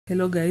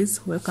Hello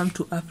guys, welcome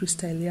to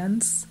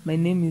AfristylzYarns. My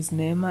name is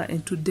Neema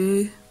and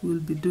today we'll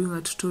be doing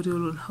a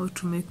tutorial on how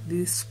to make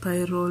this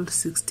spiral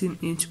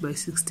 16-inch by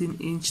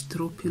 16-inch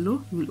throw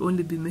pillow. We'll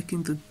only be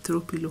making the throw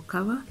pillow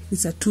cover.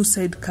 It's a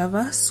two-side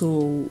cover,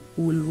 so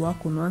we'll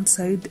work on one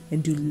side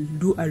and you'll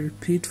do a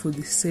repeat for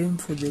the same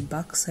for the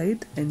back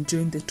side and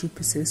join the two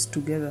pieces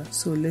together.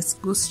 So let's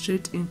go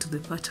straight into the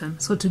pattern.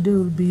 So today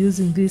we'll be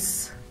using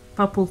this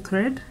purple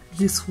thread,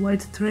 this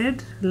white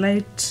thread,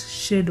 light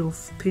shade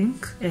of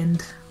pink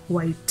and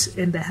white,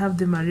 and I have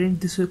them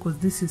arranged this way because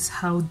this is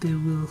how they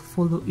will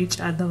follow each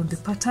other on the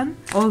pattern.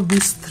 All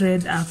these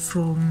thread are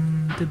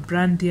from the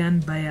brand yarn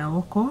by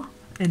Aoko,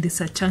 and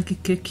it's a chunky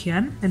cake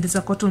yarn and it's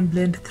a cotton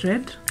blend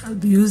thread. I'll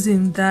be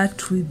using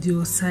that with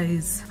your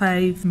size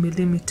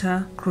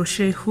 5mm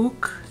crochet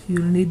hook.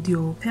 You'll need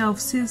your pair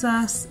of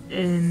scissors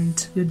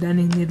and your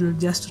darning needle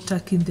just to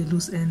tuck in the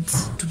loose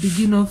ends. To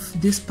begin off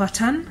this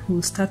pattern,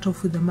 we'll start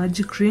off with the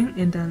magic ring,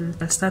 and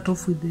I'll start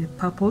off with the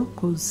purple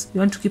because you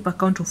want to keep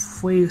account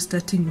of where you're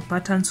starting your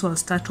pattern. So I'll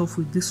start off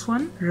with this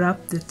one,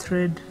 wrap the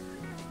thread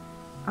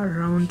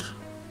around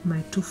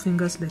my two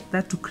fingers like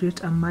that to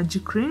create a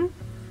magic ring.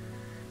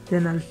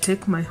 Then I'll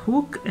take my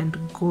hook and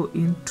go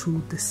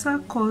into the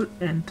circle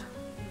and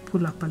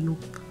pull up a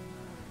loop.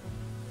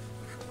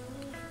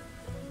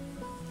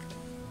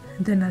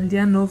 Then I'll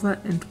yarn over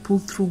and pull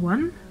through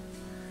one,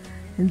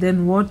 and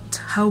then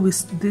how we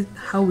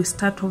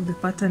start off the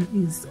pattern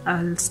is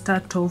I'll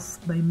start off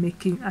by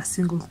making a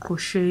single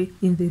crochet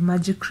in the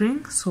magic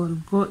ring. So I'll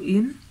go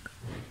in,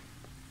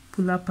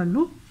 pull up a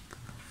loop,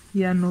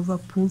 yarn over,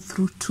 pull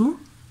through two.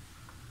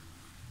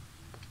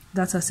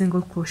 That's a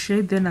single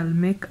crochet. Then I'll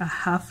make a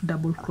half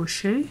double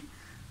crochet.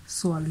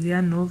 So I'll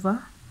yarn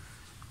over,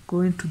 go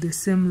into the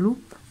same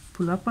loop,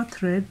 pull up a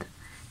thread,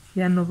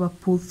 yarn over,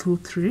 pull through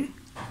three.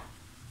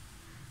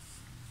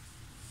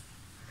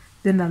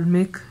 Then I'll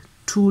make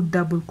two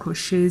double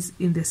crochets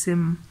in the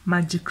same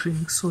magic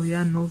ring. So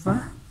yarn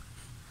over,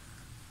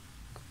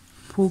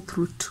 pull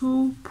through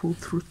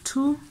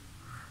two,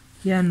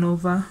 yarn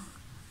over,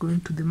 go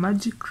into the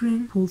magic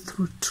ring, pull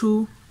through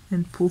two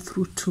and pull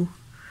through two.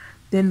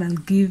 Then I'll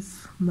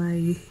give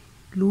my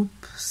loop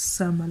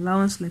some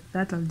allowance like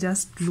that. I'll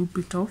just loop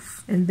it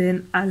off, and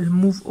then I'll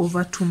move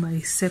over to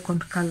my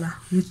second color,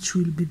 which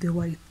will be the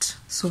white.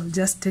 So I'll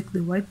just take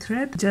the white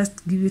thread,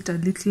 just give it a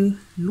little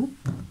loop,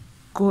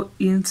 go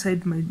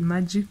inside my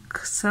magic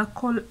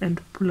circle and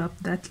pull up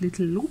that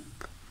little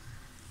loop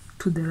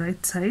to the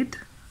right side,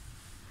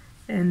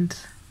 and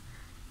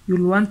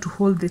you'll want to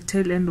hold the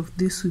tail end of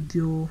this with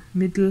your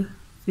middle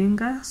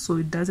finger so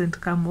it doesn't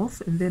come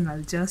off, and then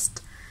I'll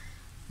just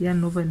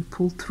yarn over and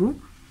pull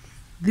through.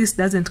 This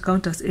doesn't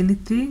count as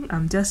anything,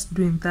 I'm just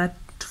doing that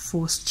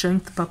for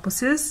strength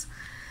purposes.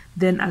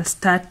 Then I'll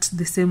start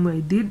the same way I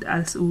did.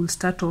 We'll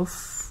start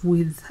off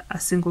with a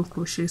single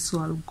crochet. So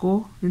I'll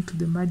go into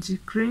the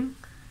magic ring,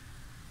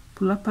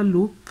 pull up a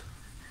loop,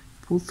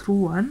 pull through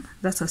one,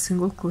 that's a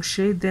single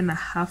crochet, then a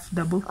half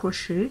double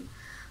crochet.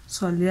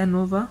 So I'll yarn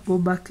over, go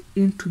back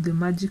into the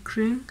magic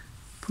ring,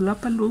 pull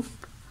up a loop,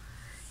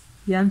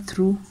 yarn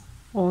through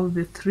all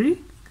the three,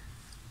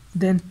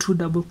 then two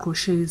double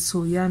crochets.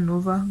 So yarn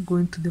over, go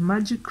into the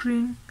magic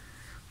ring,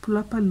 pull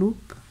up a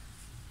loop,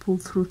 pull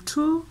through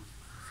two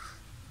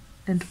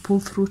and pull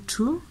through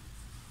two,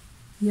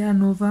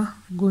 yarn over,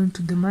 go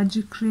into the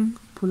magic ring,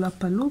 pull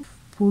up a loop,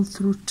 pull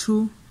through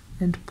two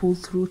and pull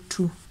through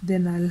two.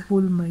 Then I'll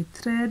pull my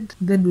thread,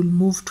 then we'll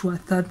move to a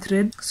third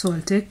thread. So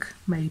I'll take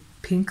my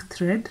pink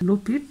thread,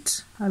 loop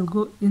it, I'll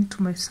go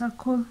into my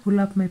circle, pull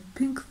up my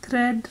pink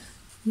thread,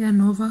 yarn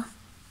over,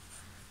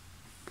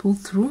 pull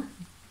through.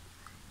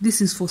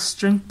 This is for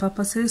strength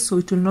purposes, so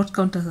it will not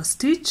count as a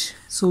stitch.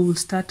 So we'll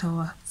start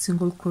our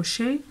single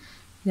crochet,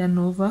 yarn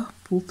over,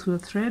 pull through a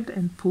thread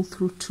and pull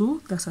through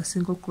two, that's a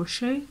single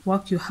crochet.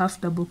 Work your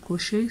half double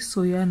crochet,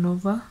 so yarn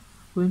over,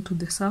 go into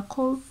the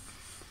circle,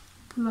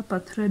 pull up a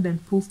thread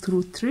and pull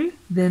through three,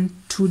 then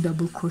two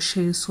double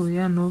crochets. So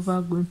yarn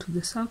over, go into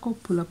the circle,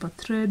 pull up a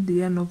thread,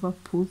 yarn over,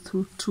 pull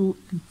through two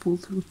and pull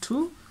through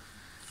two,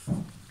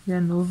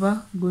 yarn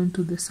over, go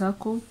into the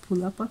circle,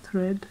 pull up a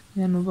thread,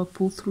 yarn over,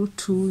 pull through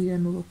two,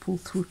 yarn over, pull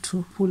through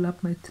two, pull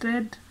up my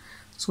thread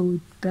so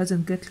it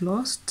doesn't get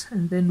lost,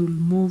 and then we'll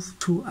move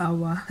to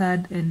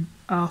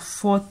our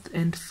fourth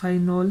and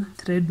final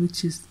thread,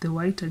 which is the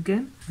white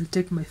again. I'll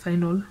take my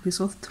final piece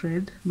of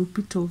thread, loop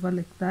it over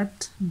like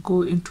that,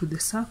 go into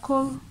the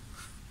circle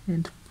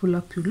and pull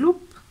up your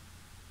loop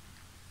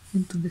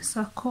into the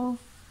circle.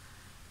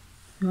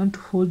 You want to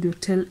hold your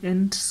tail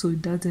end so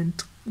it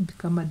doesn't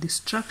become a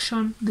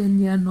distraction. Then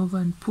yarn over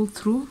and pull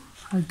through.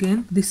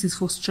 Again, this is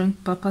for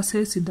strength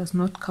purposes, it does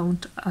not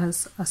count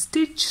as a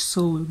stitch.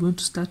 So we're going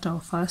to start our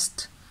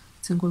first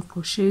single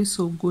crochet.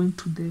 So go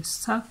into the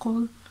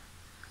circle,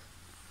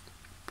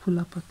 pull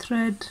up a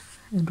thread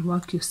and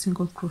work your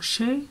single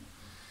crochet,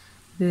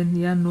 then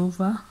yarn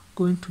over,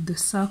 go into the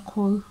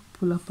circle,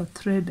 pull up a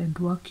thread and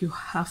work your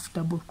half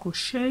double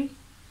crochet,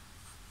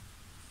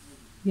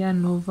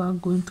 yarn over,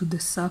 go into the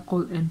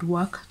circle and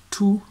work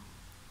two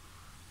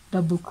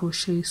double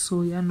crochet.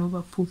 So yarn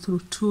over, pull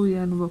through 2,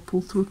 yarn over,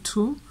 pull through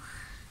 2,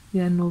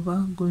 yarn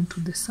over, go into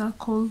the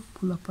circle,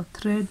 pull up a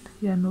thread,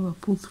 yarn over,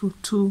 pull through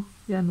 2,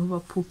 yarn over,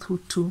 pull through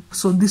 2.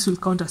 So this will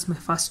count as my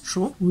first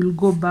row. We'll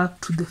go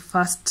back to the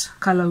first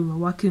color we were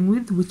working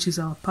with, which is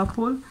our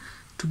purple,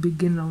 to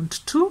begin round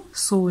 2.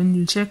 So when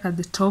you check at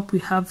the top, we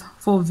have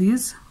 4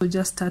 V's. So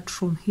just start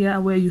from here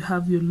where you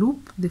have your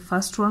loop, the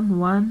first one,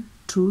 1,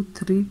 2,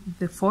 3,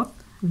 the 4th,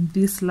 and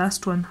this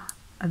last one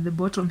at the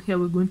bottom here,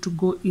 we're going to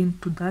go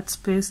into that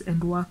space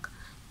and work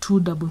 2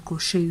 double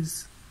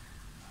crochets.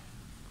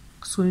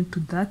 So into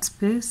that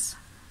space,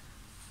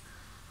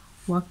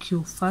 work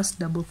your first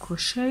double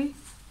crochet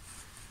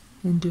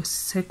and your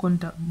second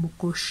double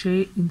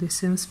crochet in the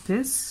same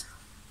space.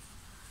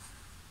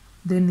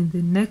 Then in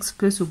the next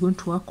space, we're going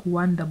to work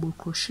 1 double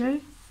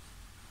crochet,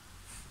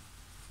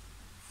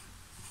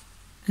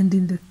 and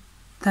in the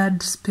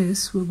third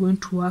space, we're going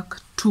to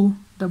work 2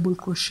 double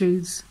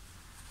crochets.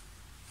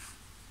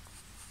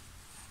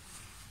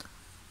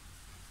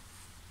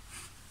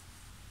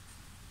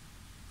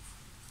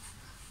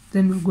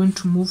 Then we're going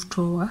to move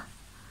to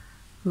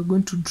we're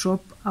going to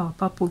drop our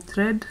purple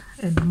thread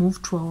and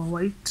move to our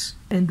white.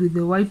 And with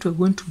the white, we're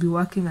going to be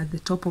working at the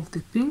top of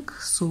the pink.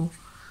 So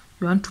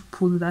you want to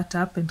pull that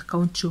up and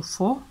count your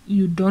 4.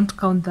 You don't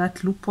count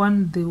that loop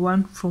one. The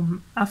one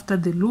from after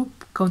the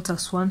loop counts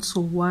as 1.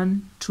 So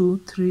 1, 2,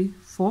 3,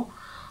 4.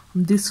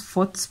 On this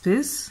 4th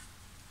space,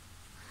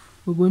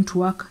 we're going to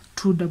work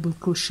 2 double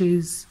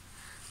crochets.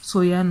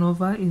 So yarn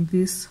over in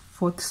this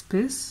 4th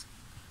space,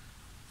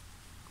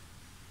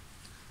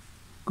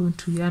 going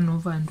to yarn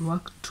over and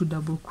work 2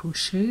 double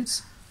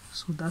crochets.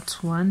 So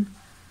that's 1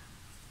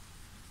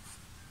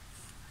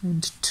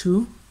 and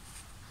 2.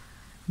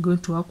 I'm going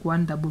to work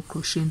 1 double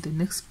crochet in the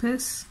next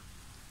space,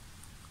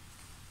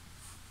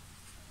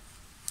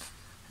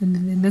 and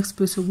in the next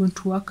space we're going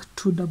to work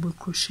 2 double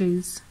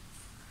crochets.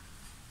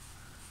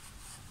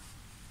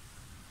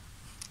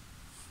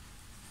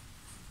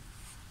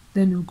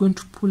 Then you're going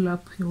to pull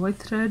up your white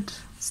thread,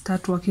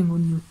 start working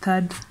on your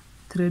 3rd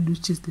thread,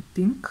 which is the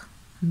pink,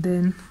 and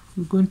then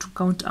we're going to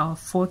count our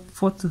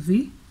fourth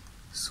V.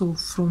 So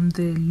from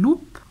the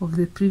loop of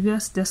the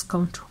previous, just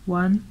count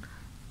 1,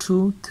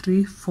 2,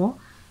 3, 4.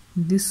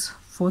 In this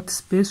 4th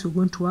space, we're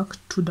going to work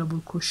 2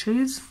 double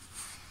crochets.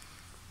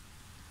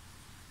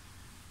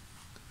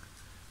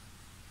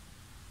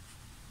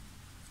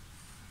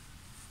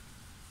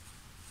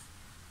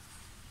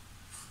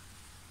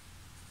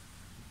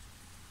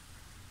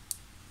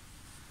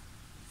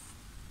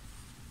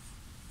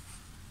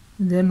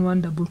 And then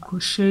 1 double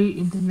crochet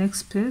in the next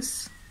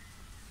space,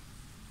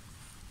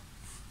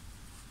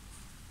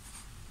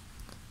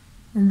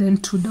 and then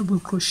 2 double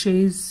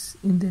crochets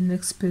in the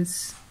next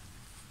space.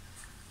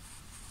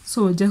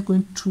 So we're just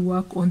going to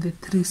work on the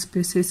 3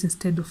 spaces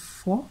instead of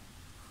 4.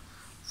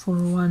 For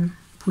 1,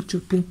 put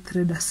your pink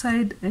thread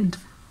aside and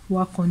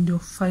work on your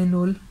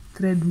final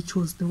thread, which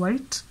was the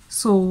white.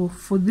 So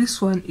for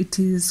this one, it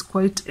is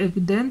quite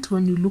evident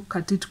when you look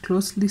at it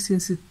closely,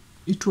 since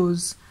it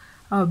was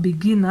our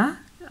beginner.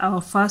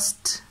 Our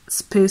first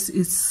space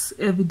is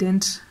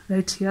evident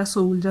right here,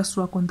 so we'll just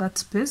work on that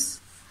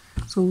space.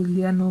 So we'll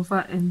yarn over,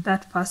 and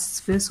that first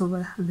space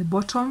over at the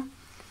bottom,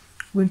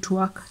 we're going to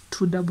work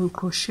 2 double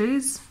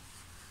crochets,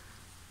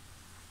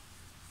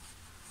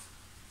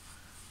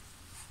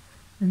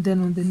 and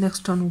then on the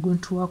next one we're going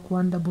to work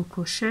 1 double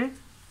crochet,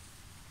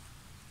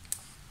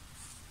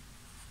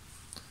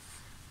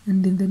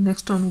 and in the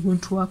next one we're going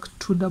to work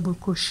 2 double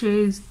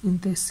crochets in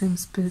the same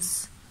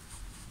space.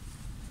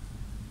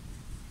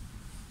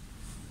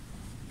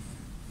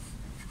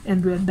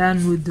 And we're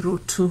done with row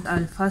 2.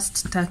 I'll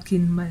first tuck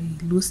in my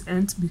loose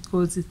ends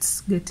because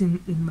it's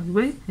getting in my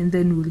way, and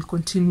then we'll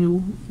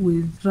continue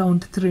with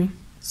round 3.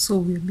 So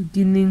we're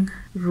beginning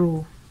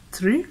row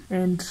 3,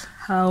 and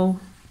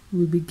how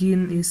we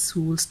begin is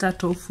we will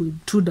start off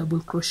with 2 double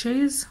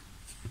crochets.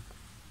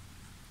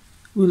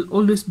 We'll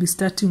always be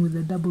starting with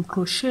a double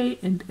crochet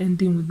and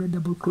ending with a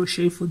double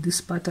crochet for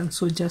this pattern,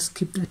 so just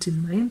keep that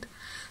in mind.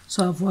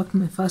 So I've worked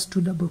my first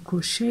 2 double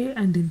crochet,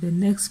 and in the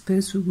next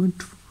space we're going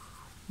to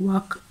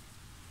work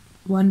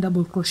 1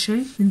 double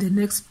crochet, in the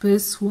next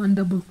space 1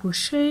 double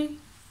crochet,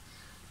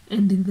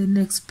 and in the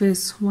next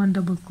space 1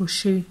 double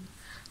crochet.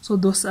 So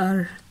those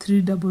are 3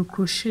 double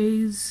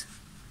crochets.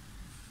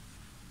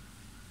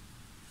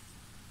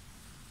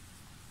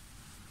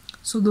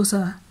 So those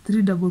are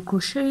 3 double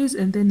crochets,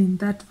 and then in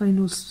that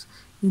final,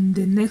 in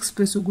the next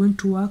space we're going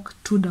to work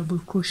 2 double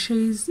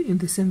crochets in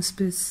the same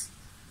space.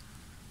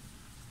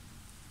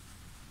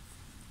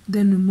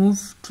 Then we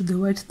move to the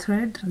white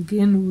thread.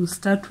 Again, we will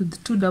start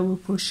with 2 double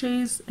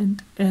crochets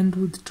and end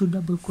with 2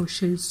 double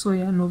crochets. So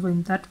yarn over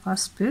in that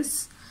first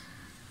space,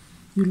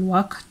 you'll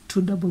work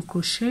 2 double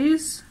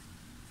crochets.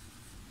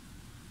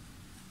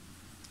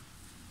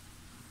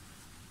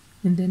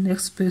 In the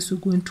next space, we're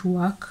going to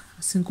work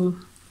a single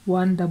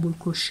 1 double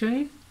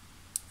crochet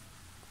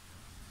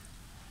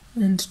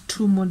and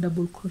 2 more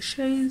double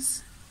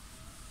crochets.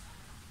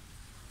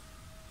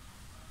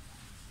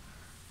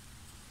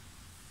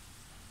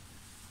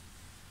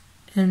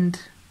 And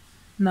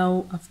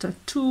Now after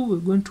 2 we're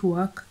going to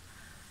work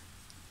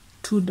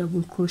 2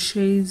 double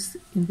crochets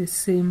in the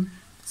same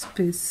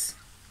space,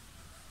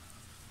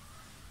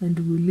 and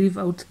we'll leave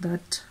out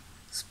that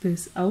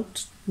space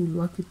out. We'll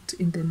work it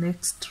in the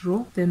next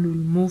row, then we'll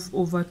move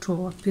over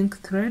to our pink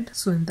thread.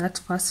 So in that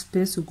first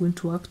space we're going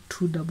to work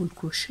 2 double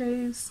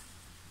crochets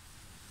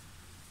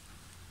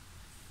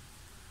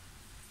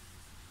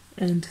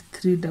and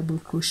 3 double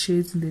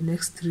crochets in the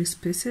next 3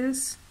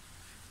 spaces.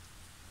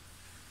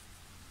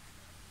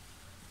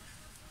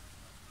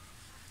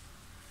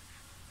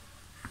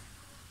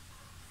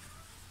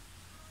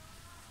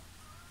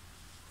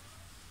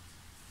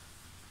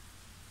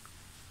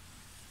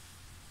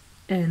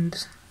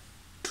 And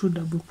 2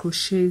 double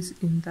crochets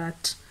in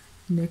that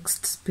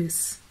next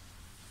space.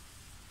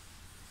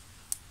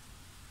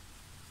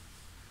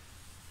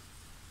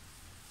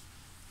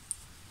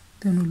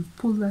 Then we'll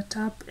pull that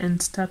up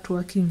and start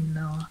working in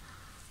our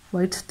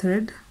white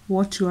thread.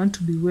 What you want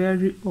to be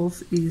wary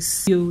of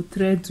is your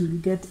threads will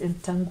get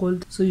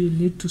entangled, so you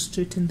need to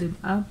straighten them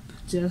up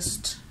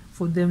just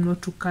for them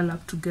not to curl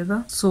up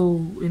together. So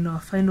in our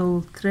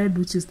final thread,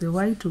 which is the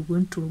white, we're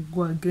going to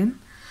go again.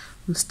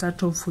 We'll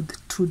start off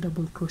with 2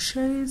 double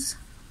crochets,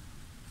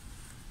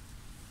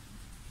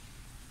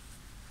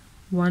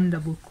 1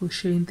 double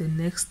crochet in the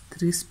next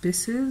 3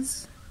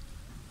 spaces,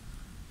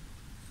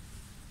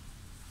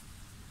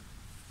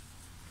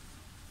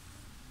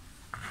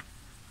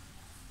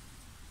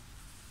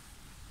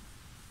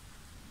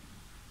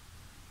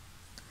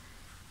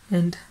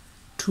 and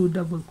 2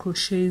 double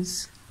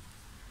crochets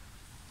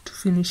to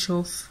finish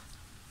off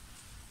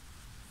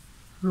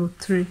row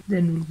 3.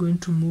 Then we're going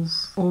to move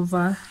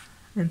over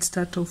and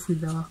start off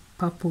with our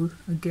purple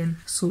again,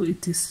 so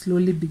it is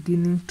slowly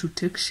beginning to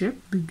take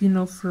shape. Begin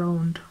off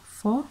round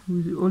 4,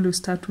 we always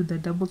start with a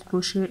double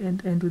crochet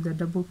and end with a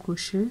double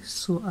crochet.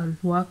 So I'll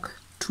work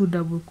 2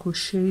 double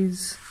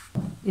crochets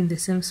in the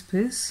same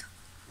space,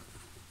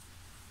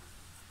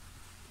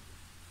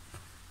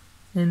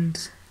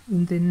 and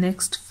in the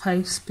next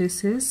 5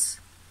 spaces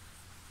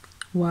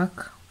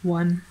work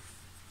 1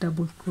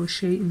 double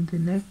crochet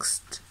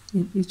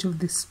in each of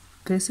the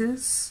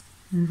spaces,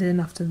 and then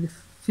after the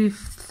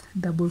 5th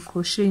double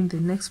crochet in the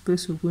next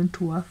space we're going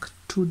to work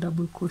 2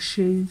 double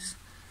crochets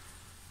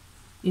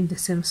in the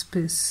same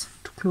space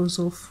to close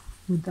off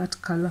with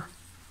that color.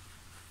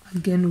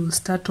 Again, we'll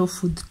start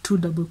off with 2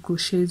 double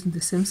crochets in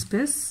the same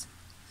space,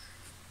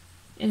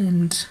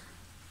 and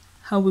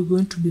how we're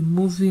going to be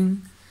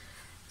moving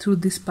through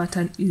this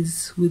pattern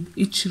is with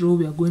each row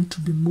we are going to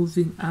be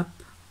moving up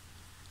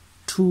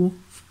 2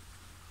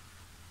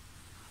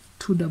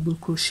 double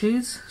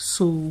crochets.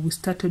 So we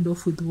started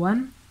off with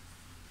 1.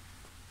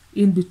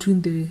 In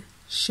between the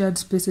shared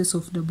spaces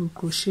of double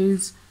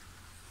crochets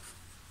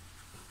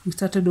we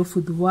started off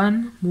with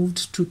 1,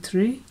 moved to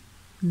 3,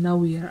 now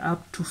we are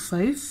up to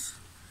 5.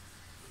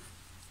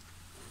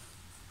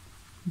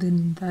 Then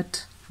in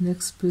that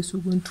next space we're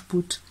going to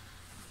put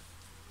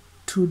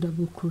 2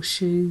 double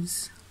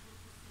crochets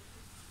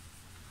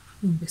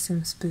in the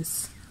same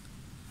space.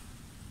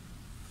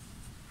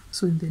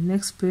 So in the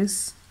next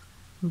space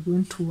we're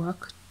going to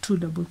work 2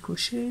 double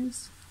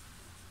crochets,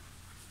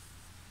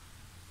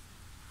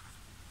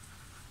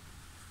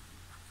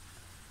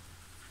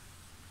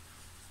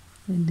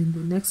 and in the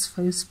next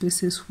 5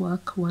 spaces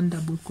work 1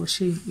 double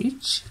crochet in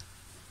each,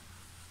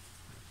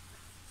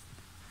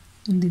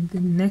 and in the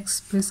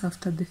next space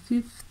after the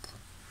 5th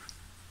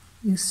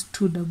is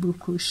 2 double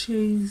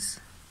crochets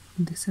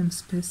in the same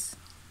space.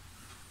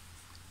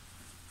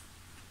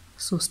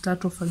 So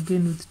start off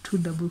again with 2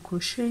 double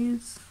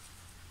crochets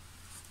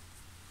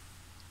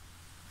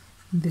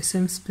in the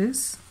same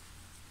space,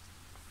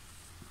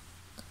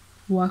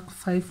 work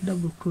 5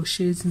 double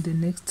crochets in the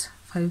next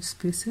 5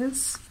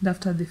 spaces, and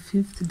after the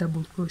 5th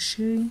double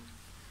crochet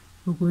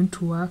we're going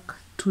to work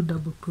 2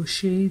 double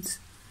crochets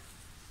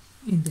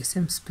in the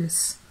same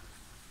space,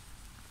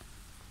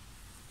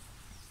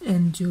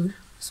 and your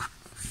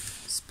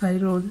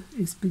spiral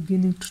is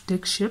beginning to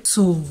take shape.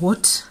 So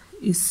what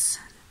is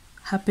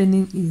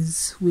happening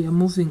is we are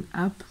moving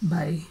up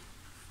by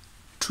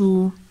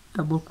 2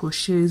 double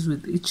crochets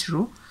with each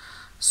row.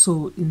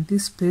 So in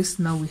this space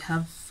now we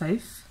have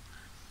 5.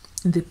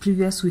 In the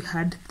previous we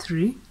had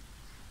 3,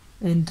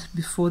 and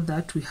before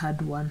that we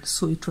had 1.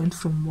 So it went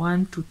from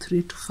 1 to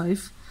 3 to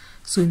 5.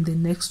 So in the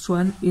next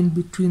one, in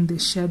between the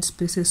shared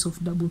spaces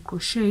of double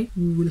crochet,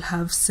 we will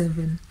have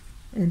 7,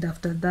 and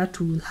after that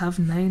we will have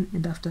 9,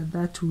 and after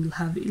that we will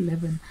have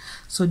 11.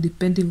 So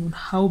depending on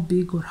how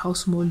big or how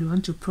small you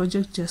want your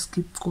project, just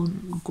keep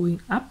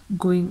going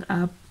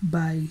up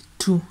by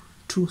 2.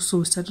 So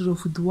we started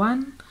off with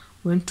 1,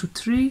 went to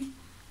 3,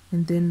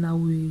 and then now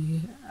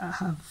we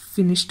have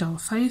finished our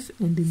 5,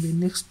 and in the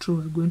next row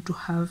we're going to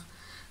have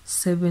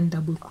 7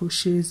 double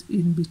crochets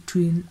in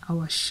between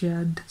our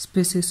shared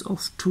spaces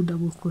of 2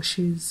 double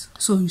crochets.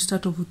 So you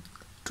start off with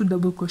 2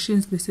 double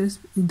crochets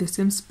in the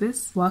same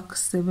space, work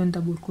 7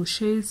 double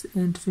crochets,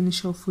 and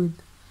finish off with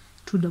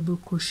 2 double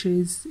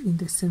crochets in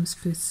the same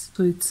space.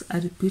 So it's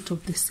a repeat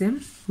of the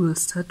same. We'll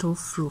start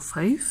off row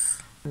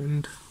 5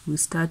 and we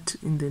start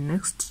in the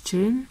next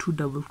chain 2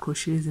 double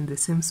crochets in the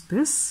same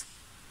space,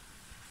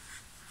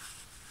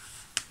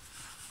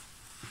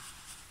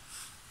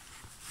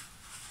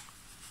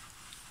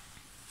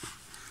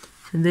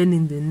 and then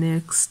in the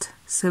next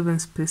 7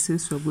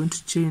 spaces we're going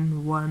to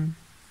chain 1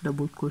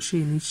 double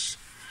crochet in each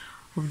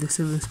of the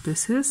 7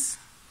 spaces,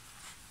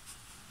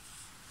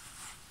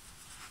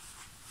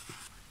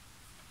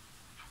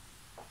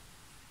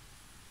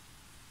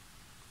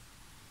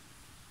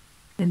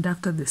 and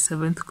after the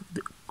 7th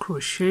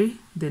crochet,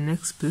 the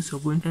next space we're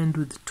going to end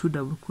with 2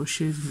 double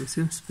crochets in the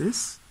same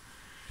space,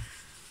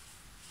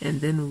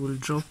 and then we will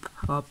drop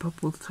our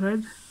purple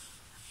thread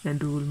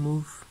and we will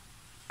move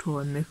to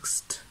our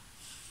next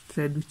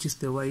thread, which is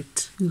the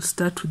white. You'll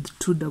start with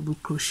 2 double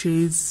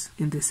crochets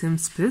in the same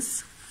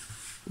space,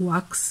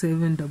 work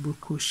 7 double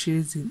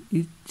crochets in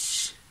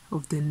each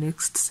of the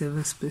next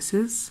 7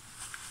 spaces,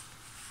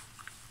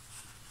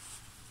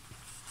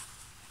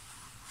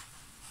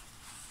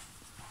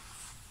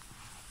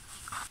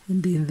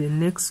 and in the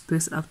next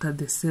space after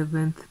the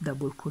 7th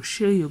double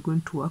crochet you're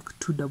going to work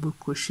 2 double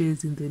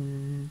crochets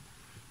in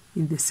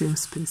the same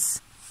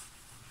space.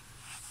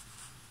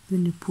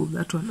 Then you pull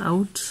that one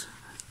out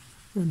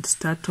and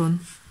start on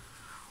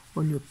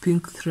your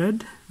pink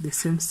thread the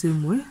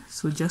same way.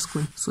 So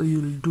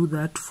you'll do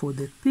that for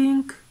the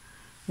pink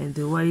and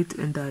the white,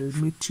 and I'll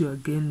meet you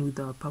again with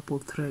our purple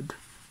thread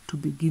to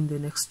begin the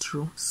next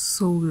row.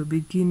 So we're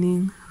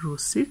beginning row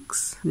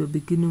 6. We're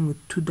beginning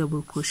with 2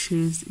 double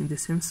crochets in the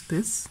same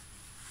space,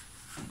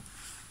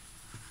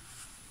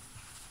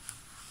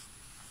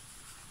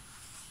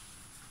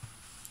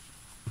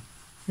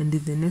 and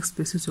in the next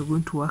spaces we're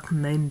going to work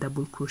 9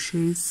 double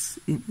crochets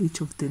in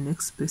each of the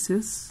next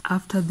spaces.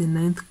 After the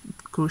 9th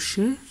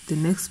crochet, the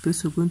next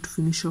space we're going to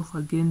finish off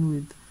again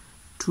with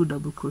 2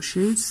 double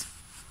crochets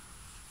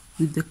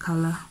with the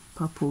color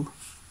purple.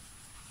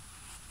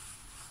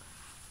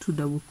 2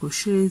 double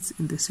crochets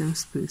in the same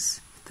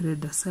space,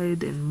 thread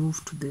aside and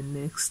move to the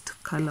next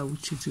color,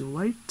 which is your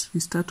white. You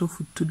start off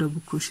with 2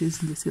 double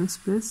crochets in the same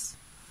space,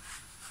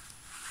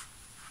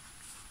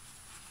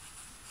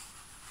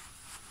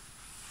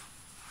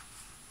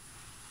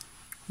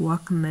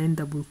 work 9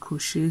 double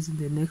crochets in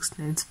the next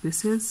 9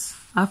 spaces.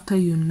 After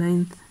your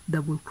 9th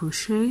double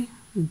crochet,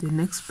 in the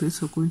next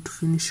space we're going to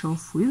finish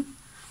off with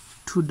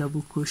 2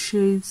 double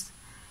crochets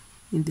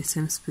in the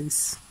same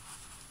space.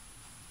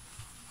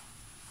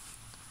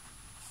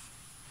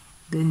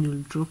 Then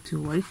you'll drop your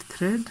white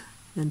thread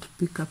and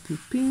pick up your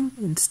pink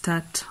and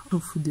start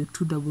off with your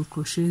 2 double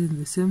crochets in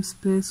the same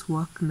space,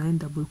 work 9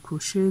 double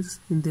crochets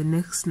in the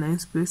next 9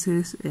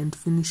 spaces and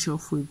finish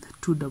off with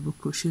 2 double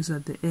crochets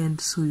at the end.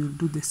 So you'll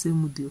do the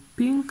same with your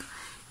pink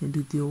and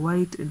with your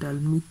white, and I'll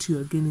meet you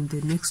again in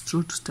the next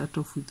row to start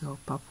off with our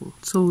purple.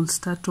 So we'll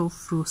start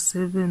off row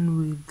 7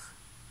 with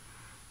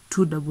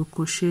 2 double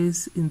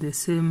crochets in the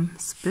same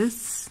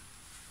space,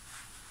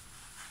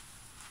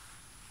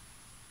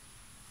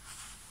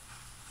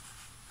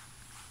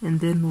 and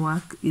then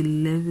work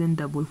 11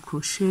 double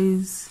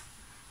crochets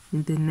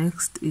in the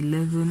next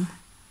 11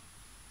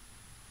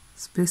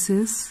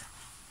 spaces.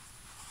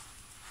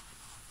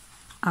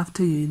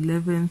 After your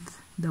 11th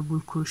double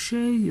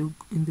crochet, in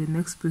the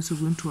next space you're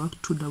going to work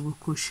 2 double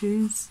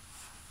crochets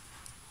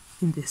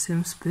in the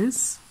same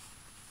space,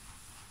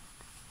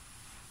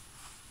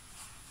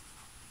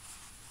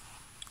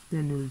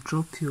 then you'll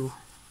drop your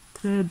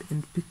thread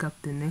and pick up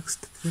the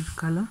next thread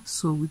color.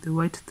 So with the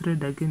white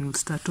thread again, we'll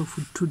start off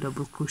with 2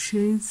 double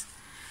crochets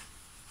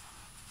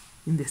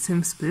in the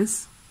same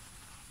space,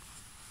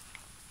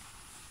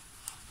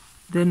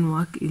 then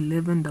work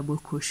 11 double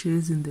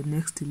crochets in the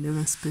next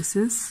 11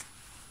 spaces,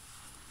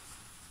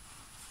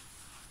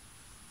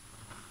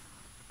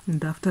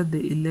 and after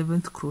the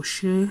 11th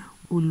crochet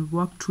we'll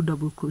work 2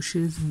 double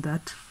crochets in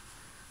that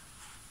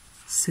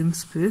same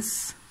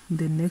space. In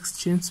the next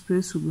chain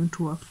space we're going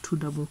to work 2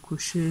 double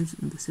crochets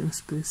in the same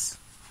space,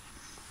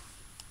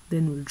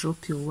 then we'll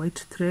drop your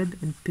white thread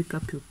and pick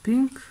up your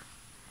pink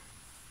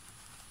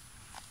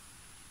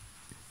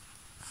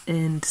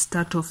and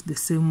start off the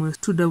same way,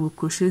 2 double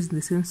crochets in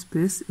the same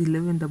space,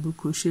 11 double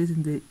crochets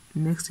in the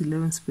next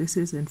 11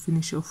 spaces, and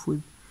finish off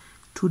with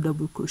 2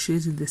 double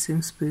crochets in the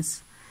same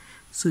space.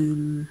 So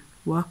you'll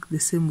work the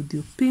same with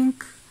your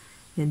pink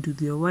and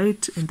with your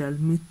white, and I'll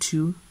meet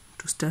you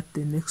to start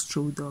the next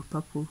row with our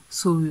purple.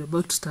 So we're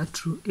about to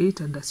start row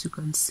 8, and as you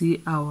can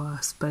see our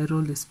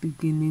spiral is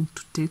beginning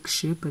to take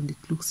shape and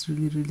it looks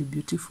really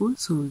beautiful.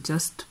 So we'll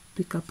just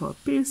pick up our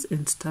piece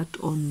and start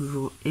on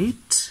row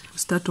 8. We'll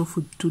start off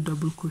with 2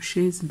 double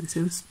crochets in the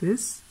same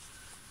space,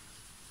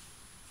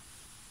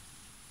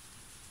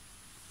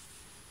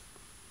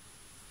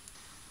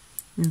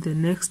 in the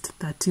next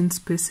 13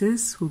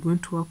 spaces we're going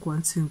to work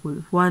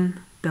 1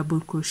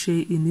 double crochet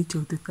in each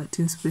of the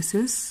 13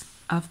 spaces.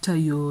 After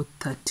your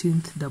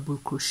 13th double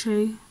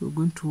crochet, we're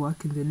going to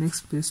work in the next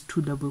space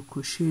 2 double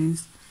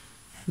crochets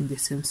in the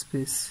same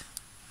space.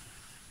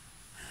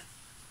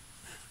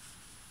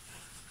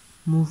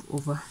 Move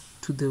over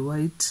to the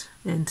white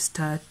and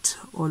start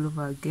all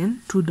over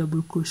again. 2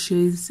 double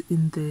crochets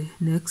in the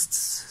next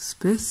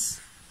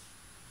space,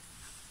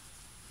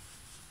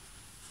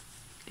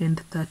 and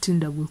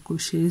 13 double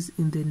crochets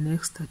in the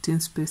next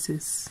 13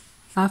 spaces.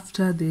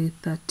 After the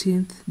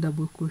 13th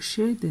double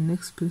crochet, the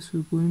next space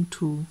we're going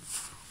to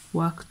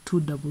work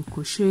 2 double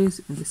crochets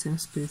in the same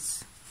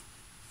space.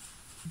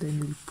 Then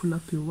you'll pull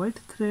up your white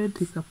thread,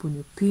 pick up on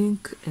your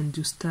pink, and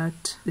you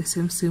start the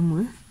same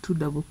way, 2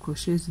 double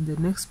crochets in the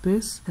next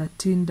space,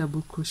 13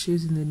 double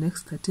crochets in the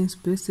next 13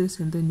 spaces,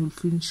 and then you'll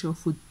finish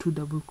off with 2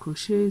 double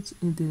crochets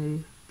in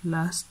the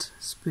last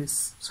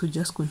space. So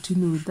just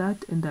continue with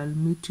that, and I'll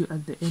meet you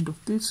at the end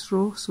of this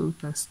row so we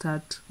can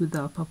start with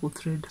our purple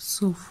thread.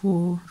 So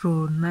for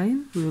row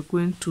 9, we are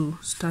going to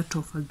start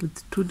off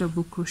with 2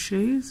 double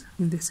crochets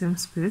in the same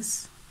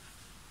space,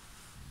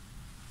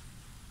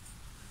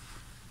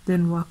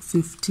 then work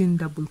 15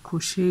 double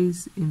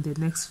crochets in the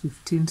next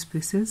 15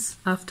 spaces.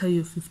 After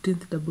your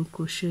 15th double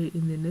crochet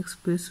in the next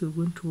space, we're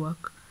going to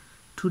work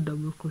 2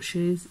 double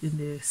crochets in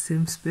the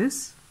same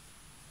space.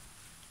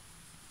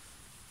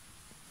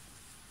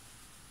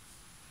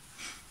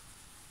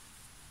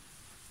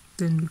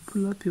 Then you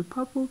pull up your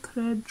purple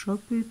thread,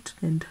 drop it,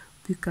 and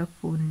pick up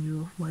on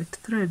your white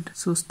thread.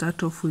 So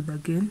start off with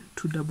again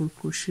 2 double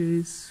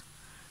crochets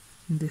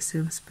in the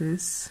same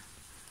space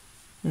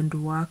and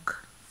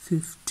work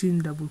 15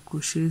 double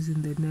crochets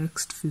in the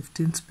next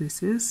 15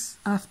 spaces.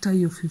 After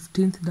your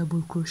 15th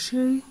double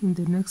crochet in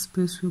the next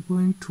space, we're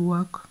going to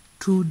work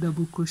 2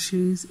 double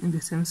crochets in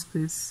the same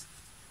space.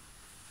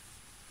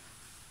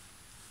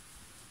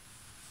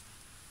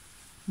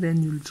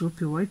 Then you'll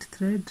drop your white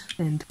thread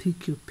and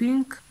pick your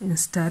pink and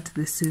start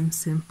the same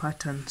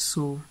pattern.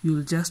 So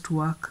you'll just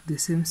work the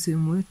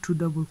same way, 2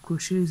 double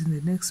crochets in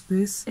the next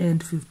space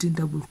and 15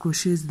 double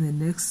crochets in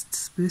the next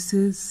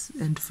spaces,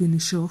 and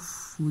finish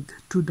off with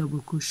 2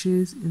 double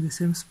crochets in the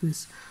same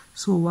space.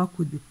 So work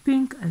with the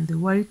pink and the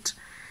white,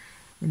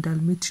 and I'll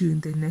meet you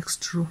in the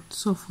next row.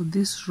 So for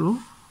this row,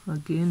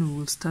 again we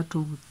will start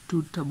off with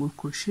 2 double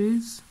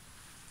crochets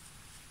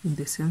in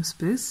the same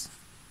space.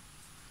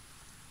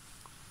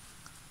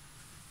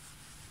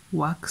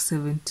 Work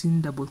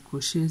 17 double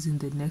crochets in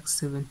the next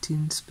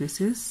 17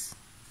 spaces,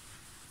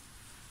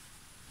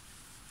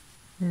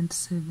 and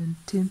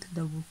 17th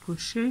double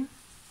crochet.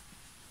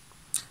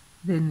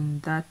 Then in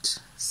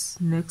that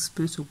next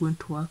space we're going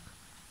to work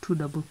 2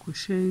 double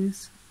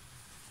crochets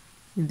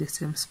in the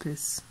same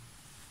space.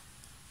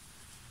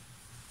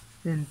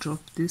 Then drop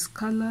this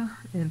color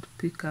and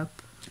pick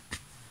up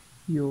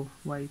your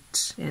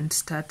white and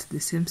start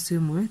the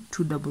same way,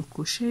 2 double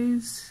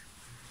crochets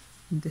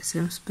in the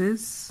same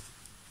space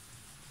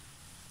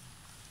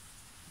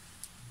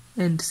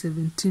and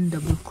 17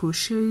 double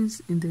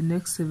crochets in the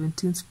next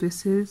 17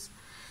 spaces.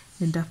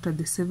 And after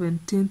the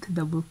 17th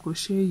double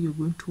crochet, you're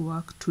going to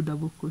work 2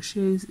 double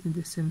crochets in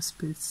the same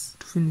space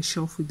to finish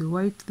off with the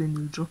white. Then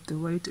you'll drop the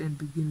white and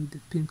begin with the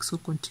pink. So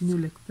continue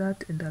like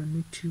that, and I'll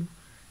meet you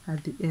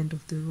at the end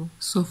of the row.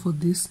 So for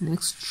this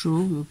next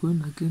row, we're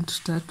going again to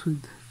start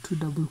with 2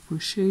 double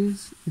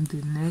crochets in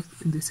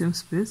the same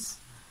space.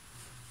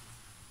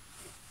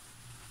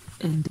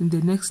 And in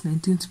the next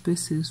 19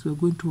 spaces, we're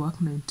going to work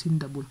 19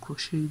 double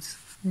crochets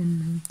and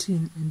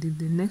 19. And in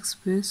the next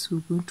space, we're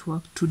going to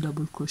work 2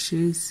 double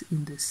crochets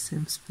in the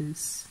same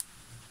space.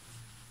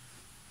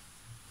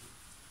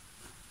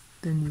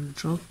 Then you'll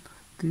drop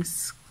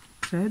this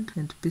thread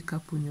and pick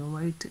up on your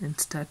white and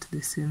start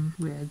the same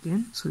way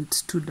again. So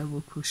it's 2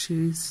 double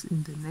crochets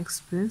in the next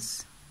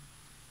space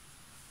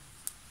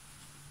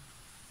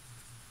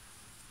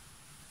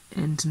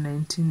and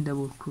 19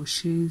 double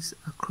crochets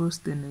across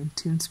the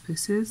 19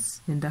 spaces.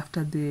 And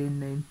after the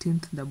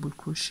 19th double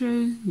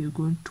crochet, you're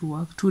going to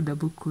work 2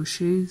 double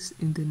crochets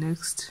in the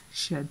next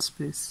shared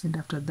space, and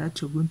after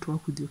that you're going to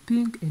work with your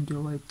pink and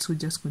your white. So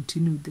just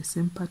continue with the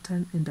same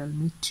pattern, and I'll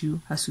meet you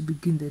as we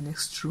begin the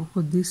next row.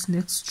 For this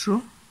next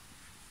row,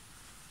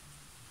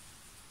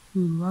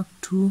 we'll work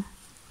 2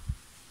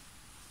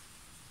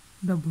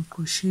 double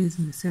crochets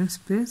in the same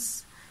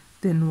space,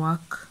 then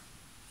work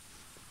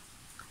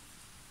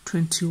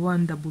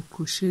 21 double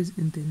crochets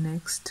in the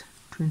next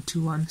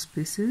 21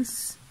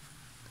 spaces,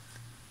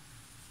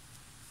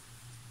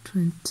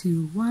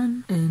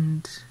 21,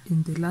 and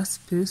in the last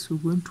space we're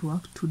going to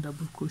work 2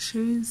 double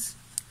crochets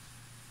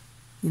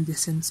in the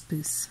same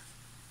space.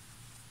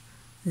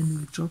 Then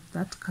we'll drop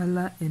that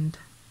color and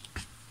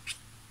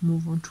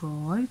move on to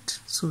our white.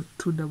 So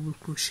 2 double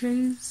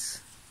crochets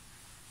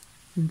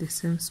in the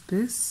same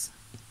space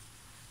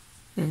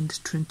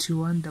and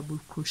 21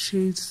 double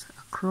crochets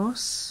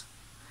across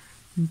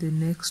in the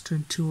next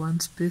 21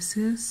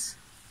 spaces.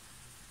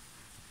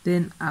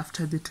 Then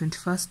after the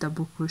 21st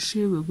double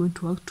crochet, we're going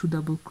to work 2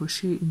 double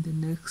crochet in the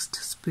next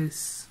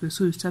space.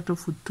 So you start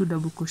off with 2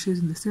 double crochets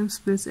in the same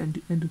space and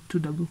you end with 2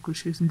 double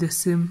crochets in the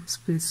same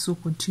space. So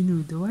continue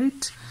with the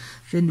white,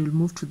 then you'll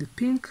move to the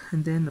pink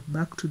and then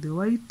back to the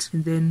white,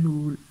 and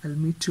then I'll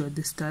meet you at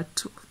the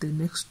start of the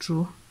next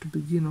row to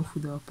begin off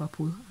with our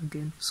purple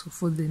again. So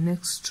for the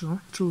next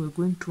row, we're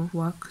going to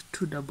work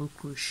 2 double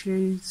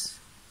crochets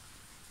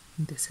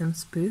in the same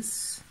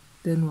space,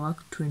 then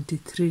work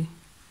 23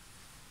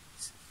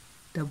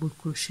 double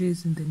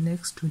crochets in the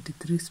next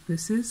 23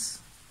 spaces,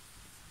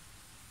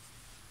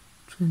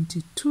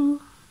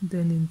 22,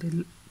 then in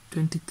the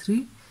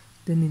 23,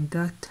 then in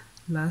that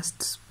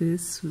last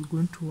space we're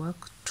going to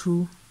work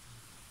 2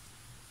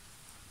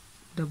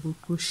 double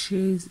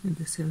crochets in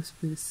the same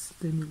space.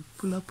 Then you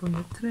pull up on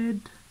the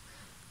thread,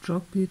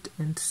 drop it,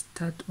 and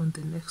start on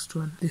the next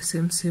one the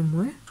same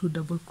way. 2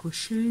 double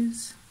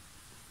crochets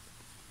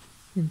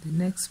in the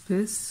next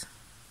space,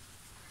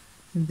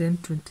 and then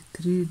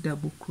 23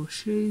 double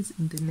crochets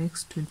in the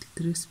next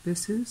 23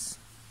 spaces.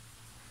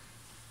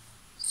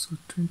 So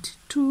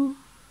 22,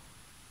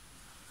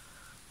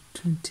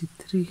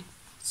 23,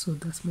 so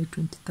that's my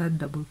 23rd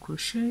double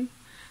crochet.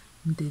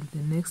 And then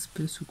the next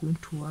space we're going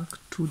to work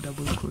 2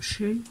 double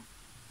crochet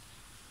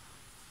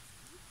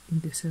in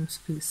the same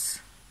space.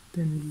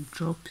 Then you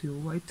drop your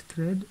white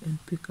thread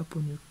and pick up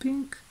on your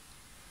pink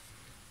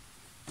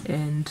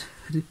and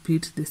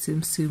repeat the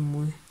same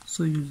way.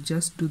 So you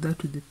just do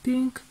that with the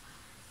pink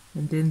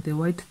and then the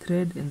white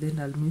thread, and then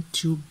I'll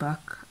meet you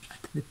back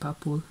at the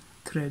purple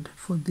thread.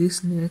 For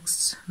this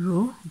next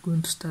row, I'm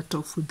going to start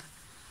off with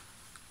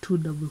 2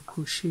 double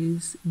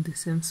crochets in the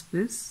same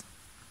space.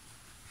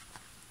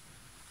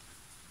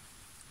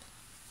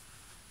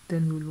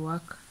 Then we'll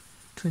work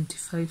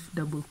 25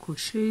 double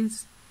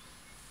crochets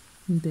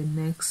in the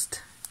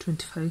next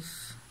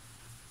 25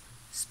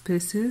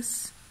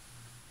 spaces,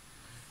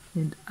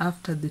 and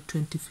after the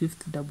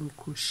 25th double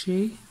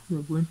crochet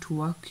we're going to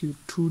work your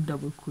 2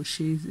 double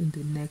crochets in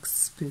the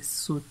next space.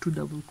 So 2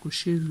 double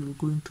crochets will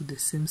go into the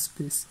same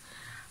space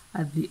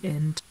at the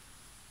end.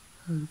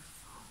 I'll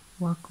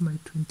work my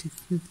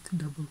 25th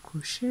double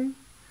crochet,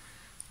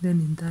 then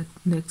in that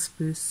next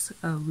space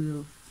I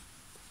will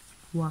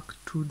work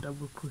 2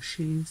 double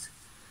crochets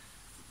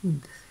in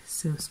the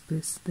same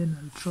space. Then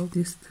I'll drop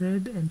this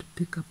thread and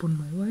pick up on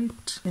my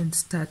white and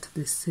start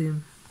the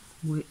same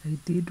way I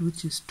did,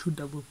 which is 2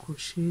 double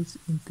crochets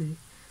in the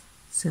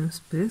same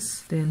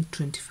space, then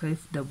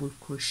 25 double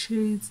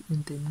crochets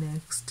in the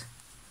next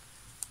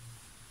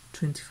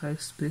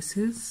 25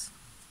 spaces.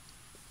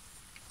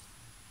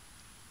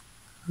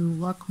 I'll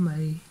work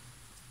my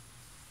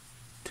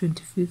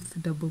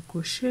 25th double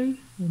crochet,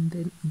 and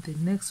then in the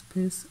next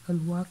space I'll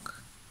work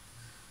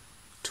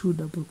 2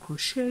 double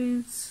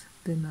crochets,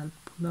 then I'll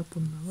pull up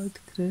on my white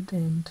thread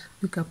and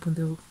pick up on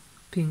the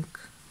pink,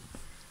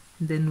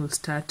 and then we'll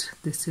start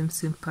the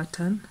same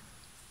pattern.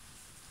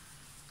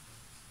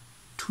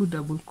 2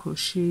 double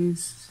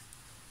crochets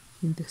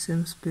in the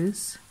same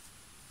space,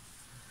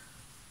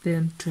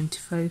 then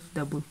 25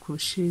 double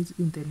crochets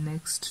in the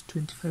next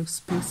 25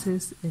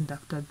 spaces, and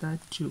after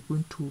that you're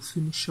going to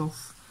finish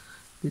off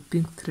the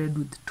pink thread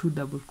with 2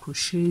 double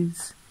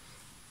crochets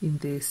in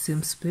the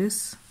same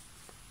space.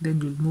 Then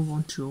you'll move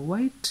on to your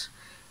white,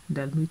 and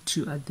I'll meet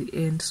you at the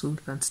end so we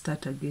can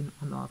start again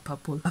on our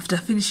purple. After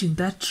finishing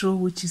that row,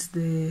 which is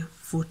the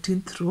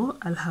 14th row,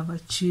 I'll have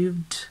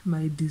achieved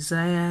my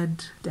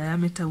desired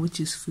diameter, which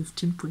is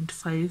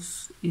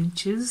 15.5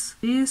 inches.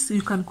 This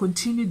you can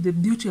continue. The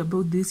beauty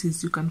about this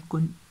is you can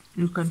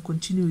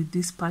continue with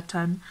this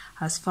pattern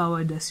as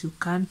forward as you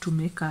can to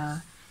make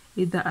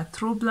either a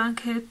throw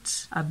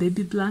blanket, a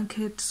baby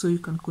blanket, so you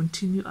can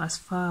continue as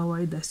far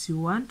wide as you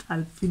want.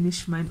 I'll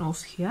finish mine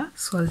off here.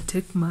 So I'll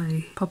take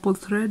my purple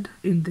thread.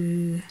 In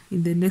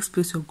the next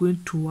space you're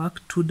going to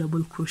work 2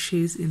 double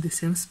crochets in the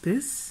same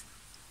space.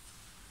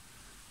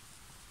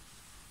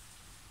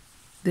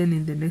 Then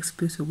in the next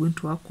space you're going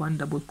to work 1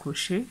 double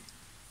crochet.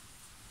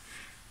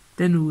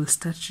 Then we will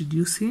start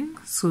reducing.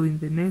 So in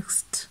the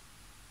next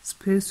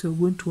space you're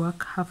going to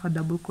work half a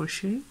double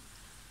crochet.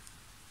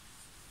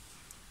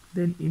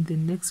 Then in the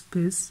next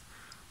space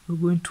we're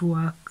going to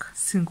work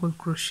single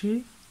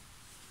crochet,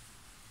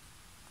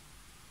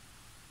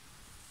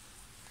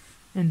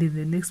 and in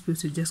the next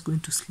space you're just going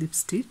to slip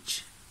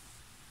stitch,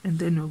 and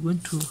then we're going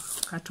to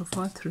cut off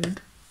our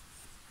thread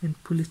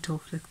and pull it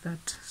off like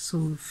that. So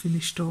we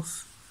finished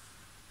off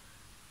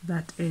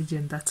that edge,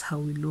 and that's how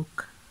we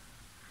look.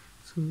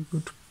 So we're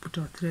going to put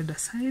our thread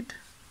aside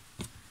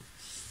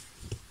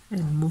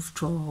and move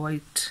to our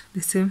white.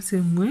 The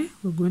same way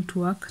we're going to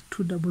work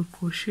 2 double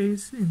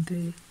crochets in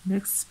the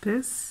next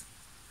space.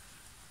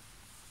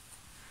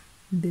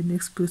 In the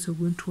next space we're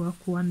going to work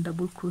 1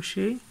 double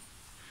crochet.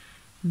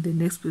 In the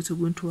next space we're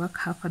going to work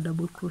half a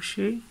double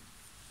crochet.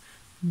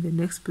 In the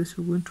next space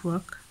we're going to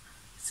work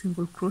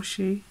single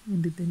crochet,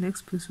 and in the next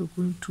space we're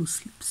going to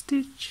slip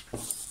stitch.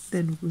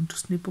 Then we're going to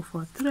snip off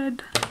our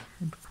thread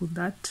and pull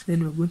that.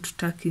 Then we're going to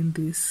tuck in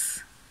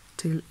these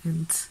tail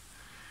ends.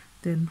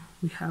 Then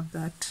we have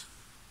that.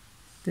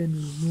 Then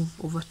we move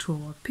over to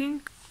our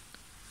pink.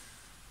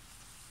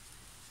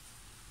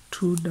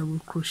 2 double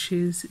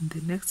crochets in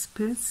the next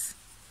space,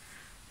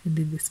 and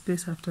in the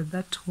space after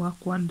that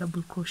work 1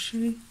 double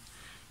crochet.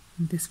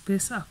 In the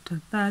space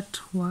after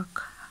that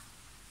work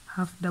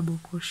half double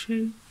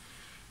crochet.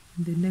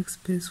 In the next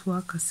space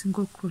work a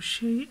single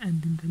crochet,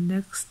 and in the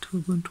next we're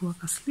going to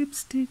work a slip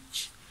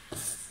stitch.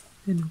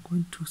 Then we're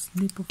going to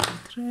snip off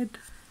the thread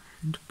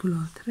and pull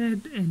our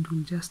thread, and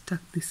we'll just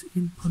tuck this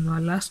in on our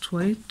last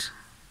white.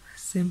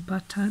 Same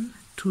pattern,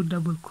 2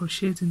 double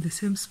crochets in the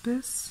same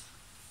space,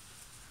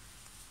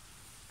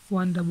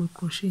 1 double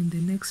crochet in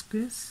the next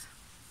space,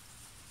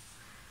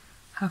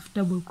 half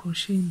double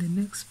crochet in the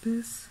next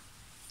space,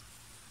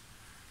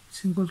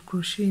 single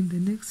crochet in the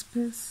next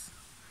space,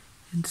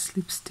 and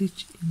slip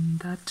stitch in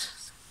that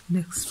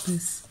next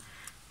space.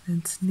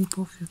 Then snip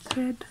off your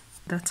thread.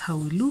 That's how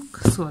we look.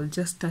 So I'll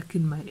just tuck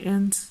in my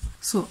ends.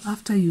 So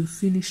after you've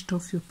finished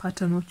off your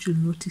pattern, what you'll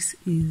notice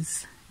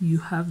is you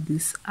have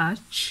this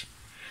arch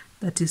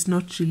that is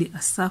not really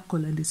a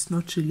circle and it's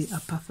not really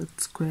a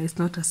perfect square. It's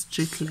not a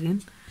straight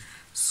line.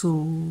 So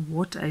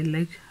what I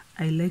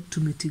like to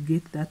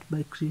mitigate that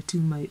by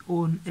creating my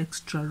own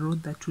extra row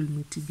that will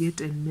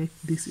mitigate and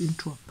make this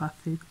into a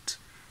perfect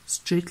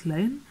straight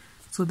line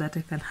so that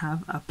I can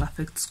have a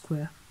perfect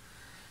square.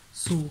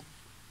 So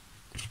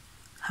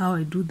how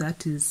I do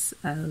that is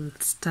I'll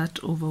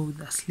start over with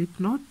a slip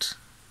knot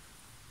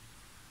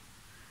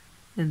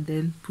and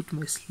then put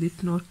my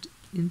slip knot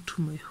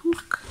into my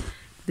hook.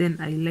 Then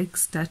I like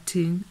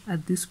starting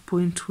at this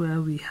point where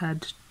we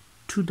had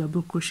 2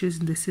 double crochets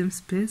in the same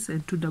space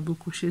and 2 double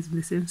crochets in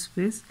the same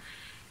space.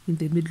 In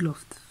the middle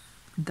of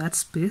that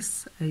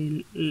space,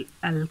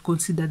 I'll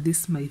consider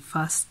this my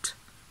first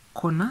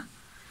corner.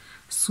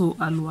 So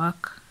I'll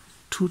work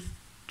 2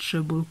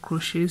 treble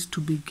crochets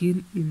to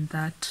begin in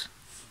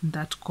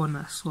that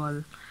corner. So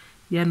I'll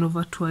yarn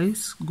over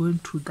twice, go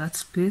into that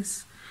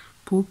space,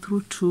 pull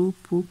through 2,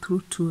 pull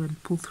through 2,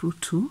 and pull through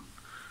 2.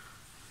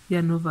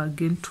 Yarn over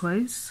again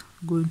twice,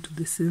 go into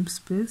the same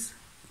space,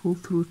 pull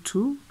through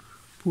 2,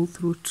 pull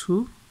through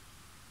 2,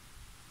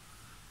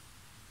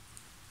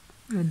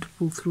 and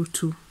pull through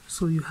 2.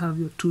 So you have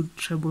your 2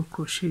 treble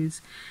crochets.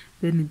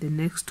 Then in the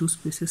next 2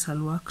 spaces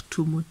I'll work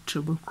 2 more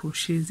treble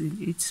crochets in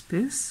each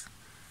space.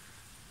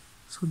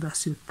 So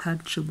that's your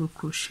 3rd treble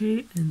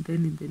crochet, and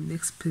then in the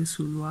next space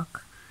we'll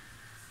work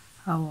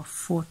our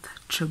 4th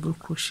treble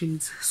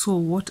crochets. So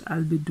what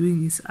I'll be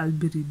doing is I'll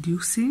be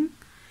reducing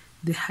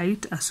the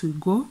height as we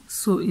go.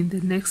 So in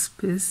the next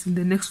space, in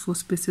the next 4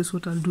 spaces,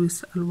 what I'll do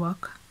is I'll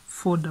work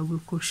 4 double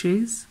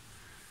crochets.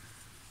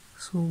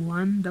 So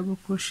 1 double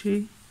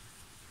crochet,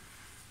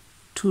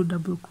 2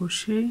 double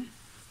crochet,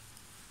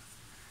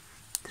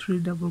 3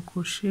 double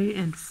crochet,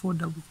 and 4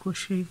 double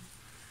crochet.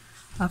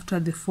 After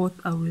the 4th,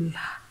 I will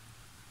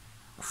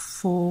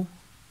 4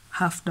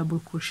 half double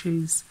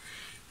crochets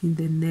in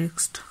the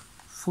next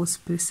 4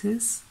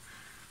 spaces.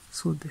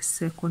 So the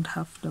 2nd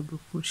half double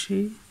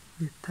crochet,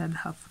 the 3rd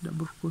half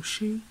double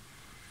crochet,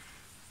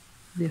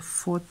 the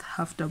 4th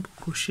half double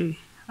crochet.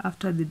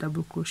 After the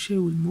double crochet,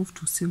 we'll move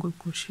to single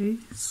crochet.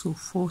 So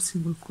 4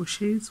 single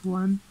crochets,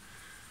 1,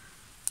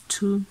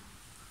 2,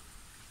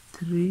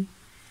 3,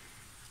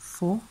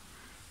 4,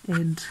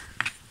 and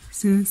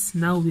since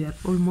now we are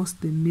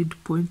almost the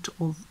midpoint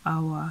of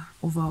our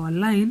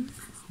line,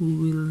 we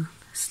will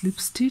slip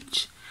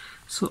stitch.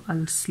 So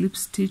I'll slip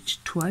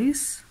stitch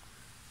twice,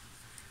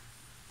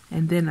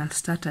 and then I'll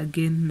start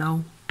again,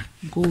 now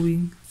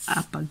going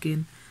up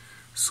again.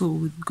 So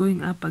with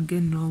going up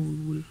again, now we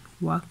will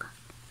work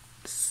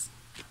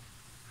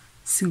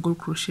single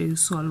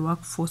crochets. So I'll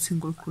work 4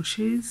 single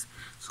crochets.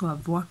 So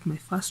I've worked my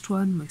first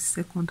one, my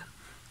 2nd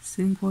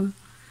single,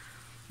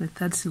 my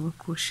 3rd single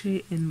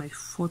crochet, and my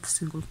 4th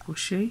single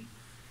crochet.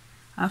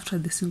 After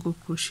the single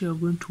crochet, I'm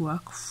going to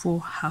work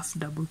 4 half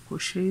double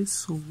crochets.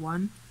 So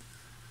 1,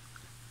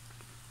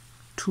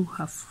 2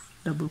 half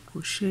double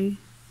crochet,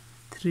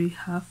 3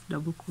 half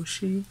double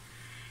crochet,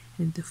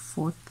 and the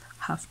 4th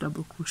half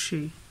double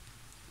crochet.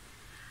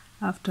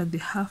 After the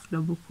half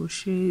double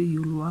crochet,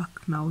 you'll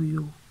work now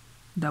your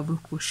double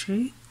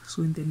crochet.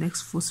 So in the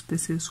next 4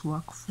 spaces,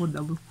 work 4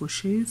 double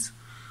crochets.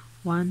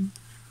 1,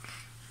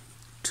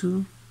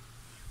 2,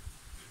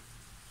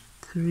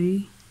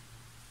 3,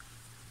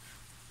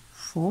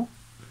 4,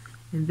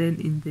 and then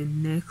in the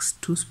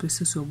next 2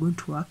 spaces you're going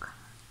to work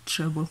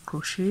treble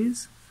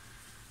crochets.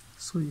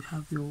 So you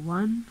have your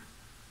 1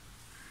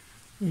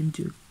 and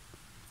your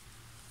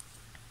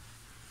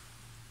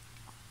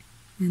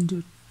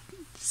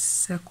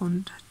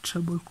 2nd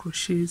treble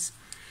crochets,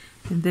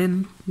 and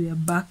then we are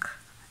back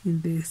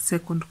in the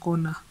 2nd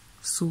corner.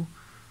 So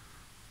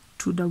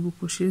 2 double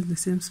crochets in the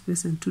same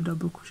space and 2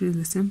 double crochets in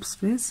the same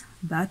space.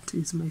 That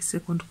is my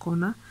 2nd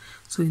corner.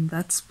 So in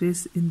that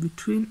space in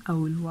between, I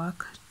will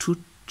work 2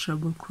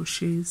 treble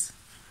crochets.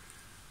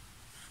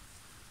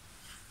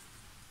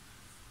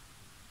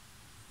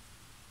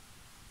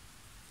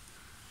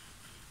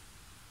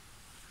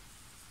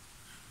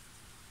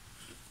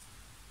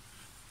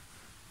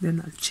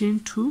 Then I'll chain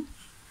 2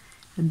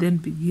 and then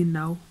begin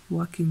now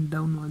working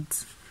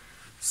downwards.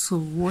 So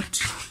what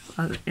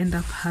I'll end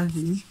up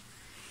having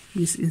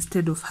is,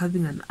 instead of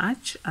having an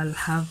arch, I'll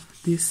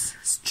have this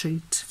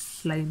straight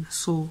line.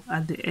 So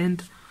at the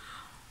end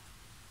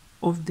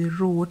of the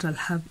row, what I'll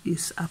have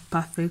is a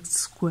perfect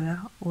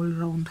square all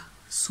round.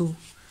 So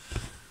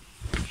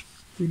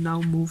we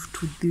now move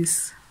to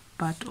this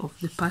part of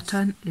the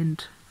pattern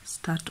and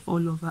start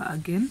all over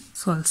again.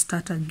 So I'll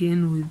start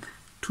again with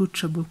 2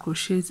 treble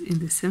crochets in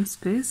the same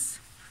space.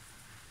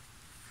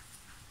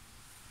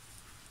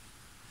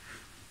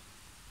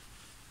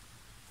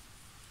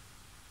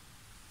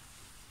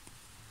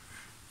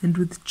 And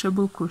with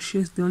treble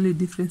crochets, the only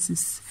difference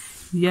is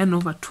you yarn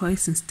over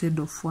twice instead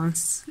of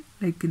once,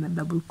 like in a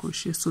double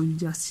crochet. So you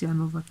just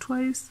yarn over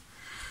twice,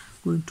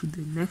 go into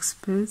the next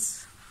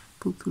space,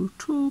 pull through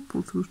 2,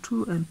 pull through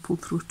 2, and pull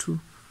through 2.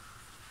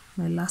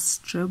 My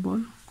last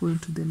treble, go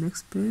into the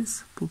next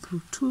space, pull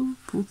through 2,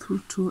 pull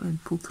through 2,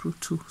 and pull through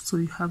 2. So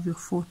you have your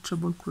 4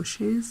 treble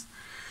crochets.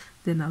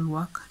 Then I'll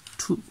work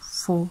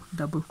 4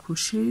 double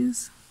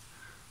crochets.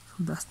 So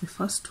that's the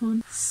first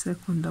one,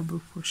 second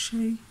double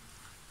crochet,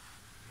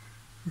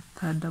 the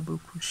third double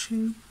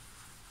crochet,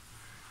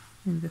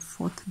 and the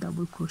fourth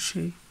double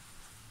crochet.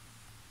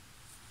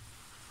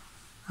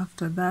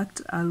 After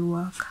that, I'll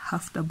work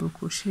half double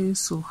crochets.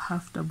 So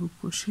half double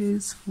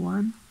crochets,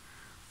 1,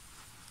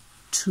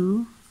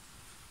 2,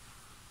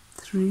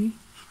 3,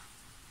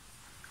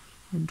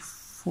 and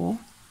 4.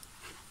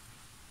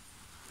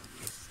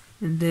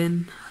 And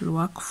then I'll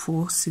work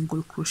 4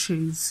 single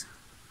crochets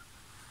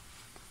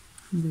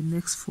in the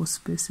next 4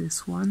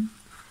 spaces, 1,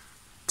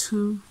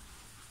 2,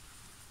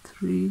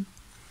 3,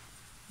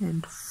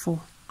 and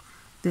 4.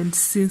 Then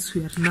since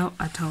we are now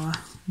at our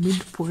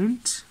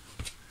midpoint,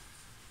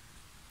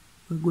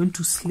 we're going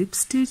to slip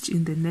stitch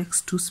in the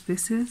next 2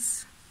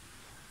 spaces.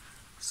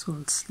 So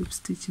I'll slip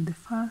stitch in the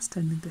first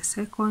and in the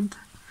second,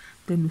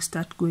 then we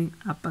start going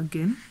up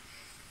again.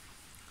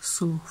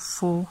 So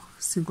 4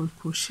 single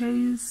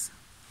crochets,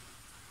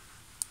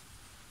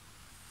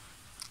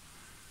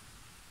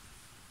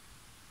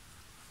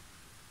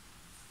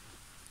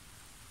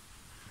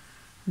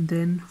 and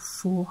then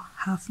 4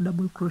 half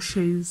double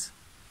crochets.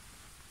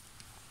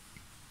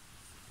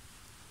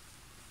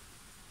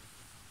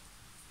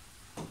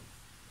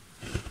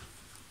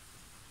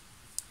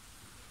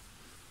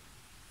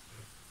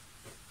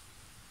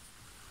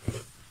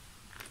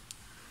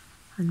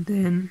 And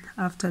then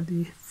after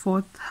the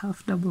 4th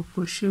half double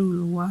crochet,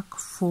 we'll work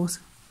 4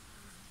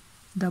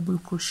 double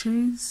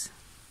crochets,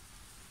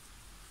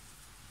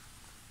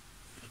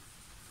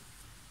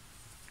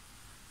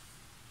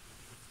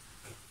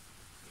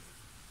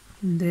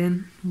 and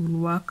then we'll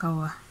work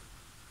our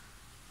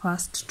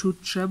first 2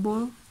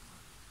 treble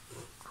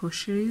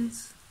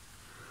crochets,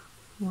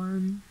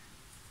 1,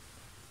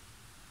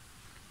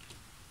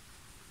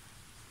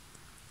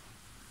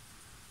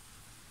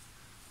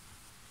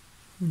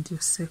 and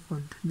your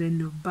second. Then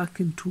you're back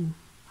into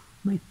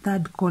my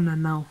 3rd corner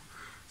now,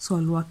 so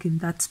I'll work in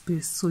that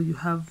space. So you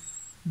have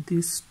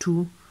these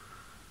 2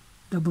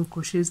 double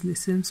crochets in the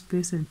same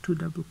space and 2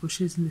 double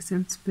crochets in the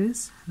same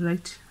space.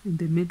 Right in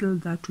the middle,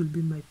 that will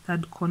be my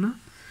 3rd corner,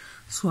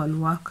 so I'll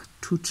work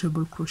 2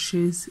 treble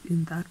crochets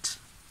in that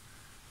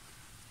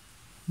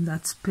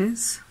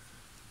space.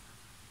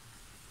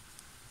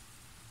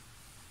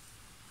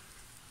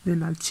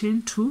 Then I'll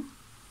chain 2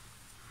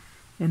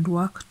 and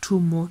work 2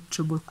 more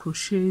treble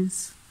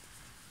crochets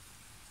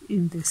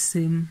in the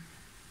same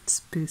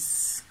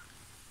space.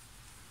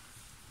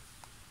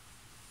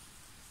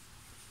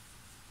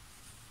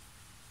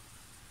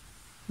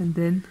 And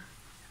then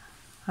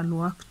I'll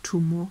work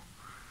 2 more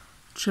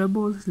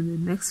trebles in the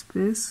next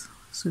space.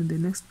 So in the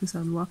next space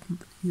I'll work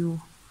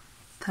your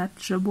 3rd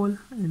treble,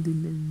 and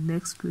in the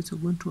next space you're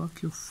going to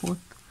work your 4th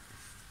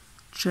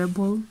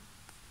treble.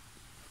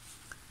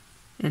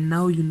 And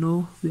now you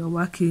know we are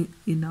working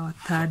in our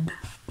third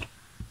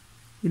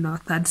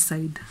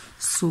side.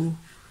 So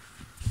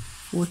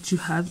what you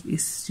have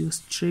is your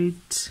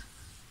straight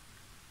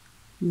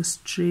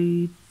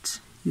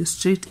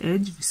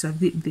edge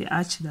vis-a-vis the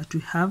arch that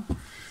we have.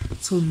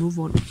 So we move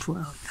on to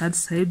our 3rd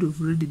side.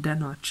 We've already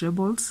done our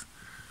trebles,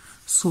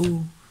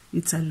 so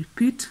it's a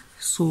repeat.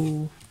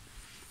 So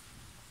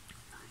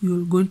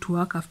you're going to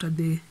work after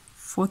the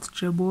 4th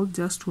treble,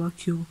 just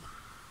work your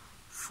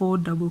 4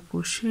 double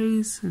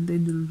crochets, and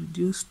then you'll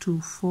reduce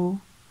to 4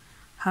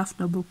 half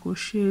double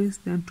crochets,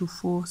 then to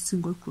 4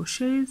 single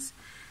crochets.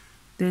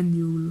 Then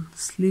you'll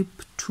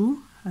slip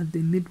 2 at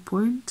the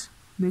midpoint,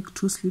 make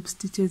 2 slip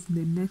stitches in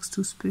the next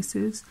 2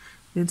 spaces,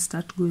 then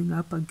start going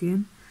up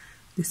again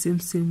the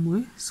same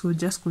way. So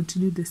just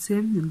continue the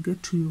same. You'll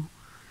get to your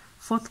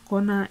 4th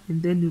corner,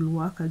 and then you'll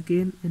work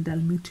again, and I'll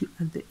meet you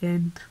at the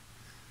end,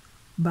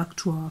 back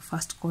to our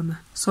 1st corner.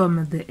 So I'm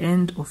at the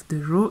end of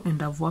the row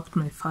and I've worked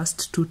my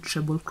first 2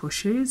 treble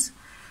crochets.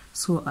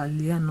 So I'll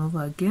yarn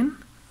over again,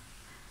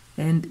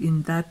 and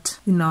in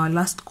our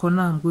last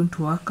corner I'm going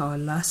to work our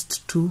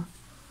last 2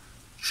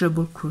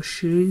 treble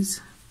crochets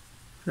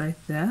right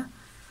there.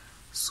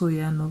 So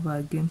yarn over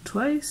again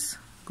twice,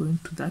 go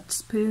into that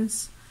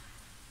space,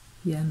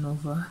 yarn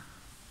over,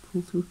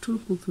 pull through 2,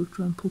 pull through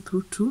 2, and pull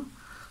through 2.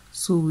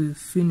 So we've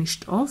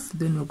finished off.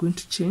 Then we're going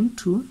to chain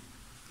 2,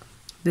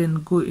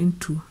 then go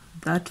into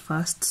that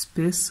first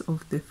space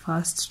of the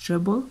first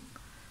treble,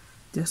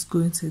 just go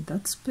inside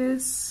that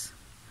space,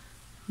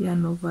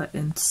 yarn over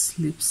and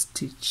slip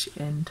stitch,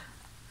 and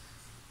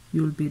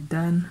you'll be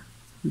done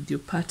with your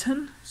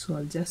pattern. So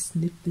I'll just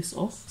snip this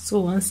off. So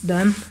once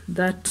done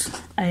that,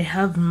 I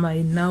have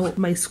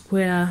my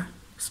square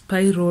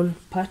spiral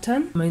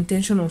pattern. My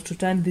intention was to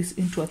turn this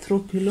into a throw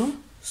pillow.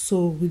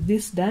 So with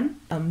this done,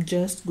 I'm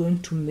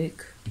going to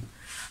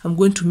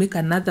make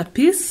another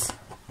piece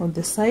on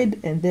the side,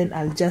 and then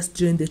I'll just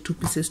join the two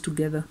pieces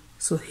together.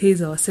 So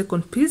here's our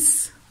second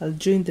piece. I'll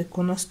join the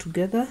corners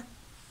together.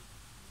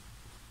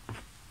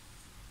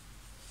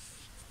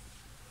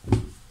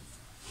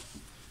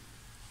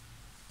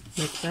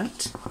 Like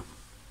that.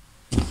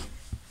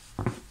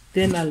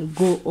 Then I'll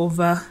go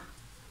over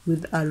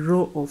with a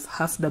row of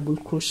half double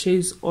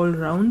crochets all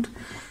round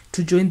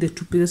to join the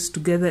two pieces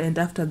together, and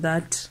after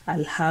that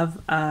I'll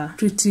have a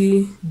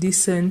pretty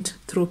decent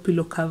throw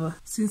pillow cover.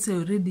 Since I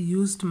already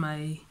used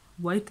my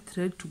white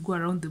thread to go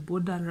around the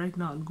border, right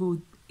now I'll go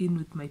in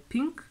with my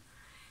pink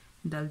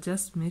and I'll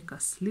just make a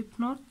slip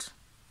knot.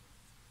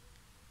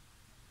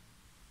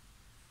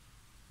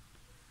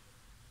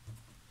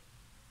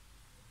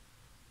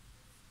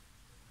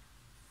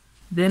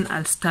 Then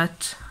I'll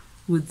start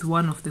with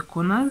one of the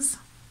corners.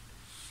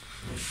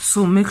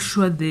 So make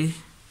sure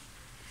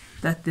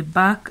that the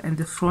back and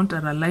the front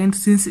are aligned.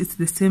 Since it's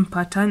the same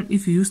pattern,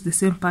 if you use the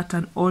same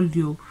pattern, all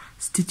your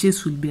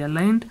stitches will be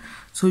aligned.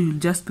 So you'll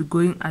just be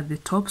going at the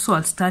top. So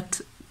I'll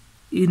start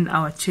in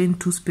our chain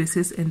 2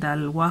 spaces and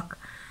I'll work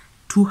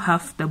 2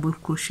 half double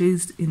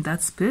crochets in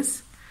that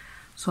space.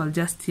 So I'll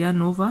just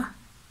yarn over,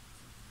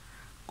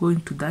 go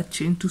into that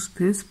chain 2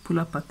 space, pull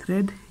up a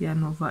thread,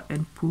 yarn over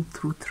and pull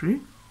through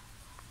 3.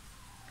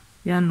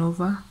 Yarn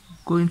over,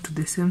 go into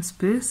the same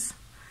space,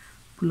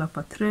 pull up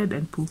a thread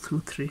and pull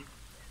through 3.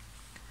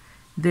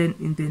 Then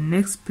in the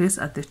next space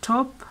at the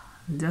top,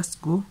 I'll just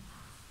go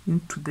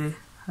into the,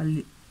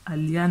 I'll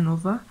yarn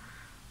over,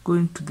 go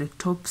into the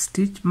top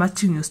stitch,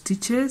 matching your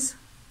stitches,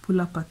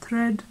 pull up a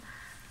thread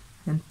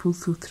and pull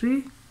through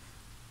 3,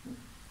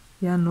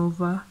 yarn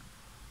over.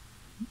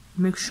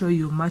 Make sure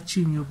you're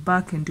matching your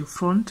back and your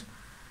front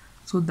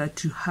so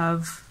that you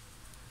have,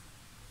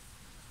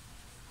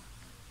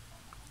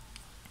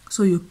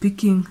 so you're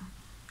picking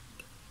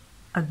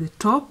at the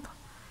top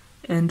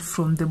and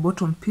from the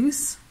bottom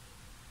piece.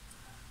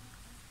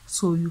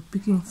 So you're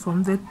picking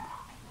from the,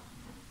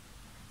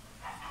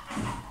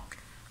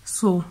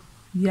 so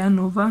yarn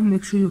over,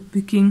 make sure you're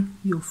picking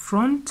your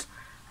front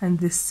and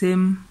the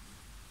same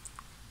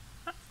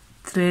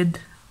thread,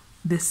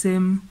 the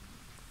same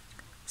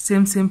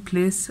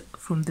place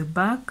from the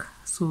back.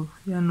 So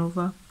yarn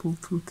over, pull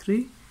through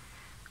 3,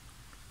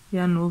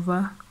 yarn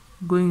over,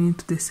 going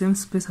into the same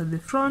space at the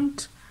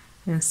front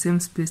and same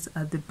space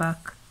at the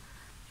back,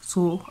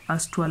 so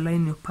as to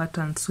align your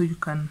pattern so you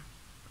can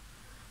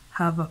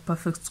have a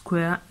perfect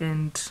square.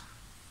 And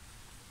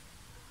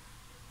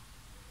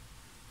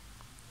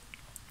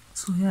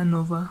so yarn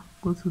over,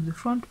 go through the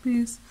front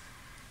piece,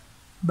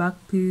 back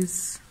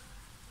piece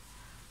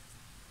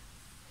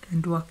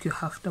and work your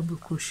half double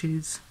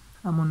crochets.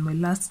 I'm on my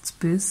last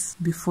space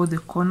before the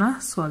corner,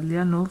 so I'll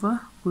yarn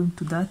over, go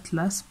into that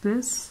last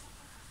space,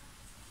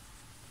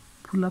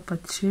 pull up a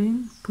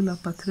chain, pull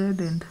up a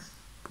thread and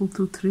pull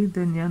through 3,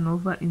 then yarn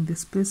over. In the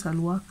space I'll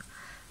work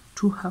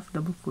 2 half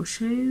double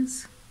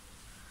crochets,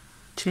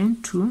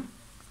 chain 2,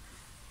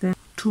 then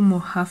 2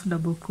 more half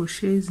double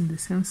crochets in the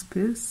same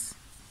space.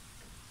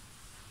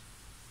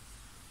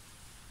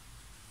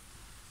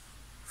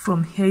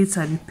 From here it's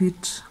a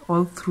repeat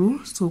all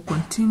through, so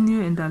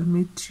continue and I'll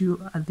meet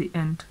you at the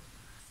end.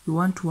 You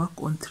want to work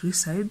on 3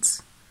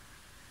 sides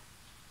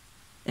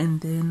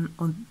and then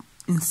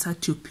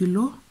insert your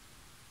pillow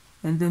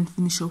and then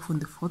finish off on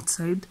the 4th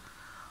side.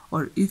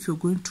 Or if you're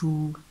going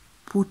to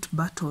put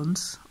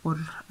buttons or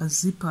a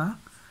zipper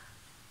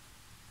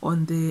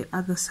on the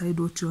other side,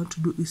 what you want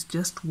to do is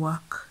just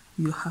work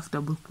your half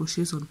double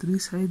crochets on 3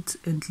 sides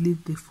and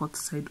leave the 4th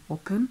side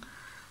open,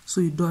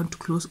 so you don't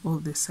close all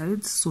the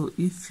sides. So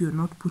if you're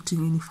not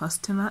putting any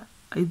fastener,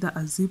 either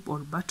a zip or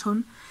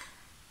button,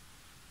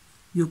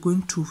 you're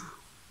going to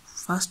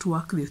first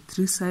work the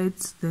 3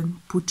 sides,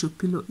 then put your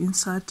pillow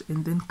insert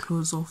and then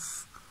close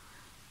off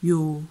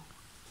your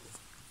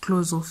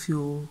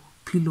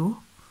pillow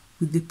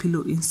with the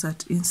pillow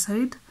insert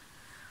inside.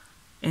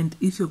 And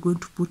if you're going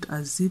to put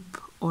a zip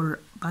or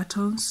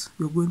buttons,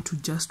 you're going to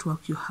just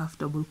work your half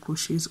double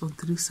crochets on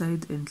 3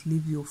 sides and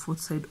leave your 4th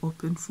side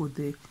open for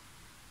the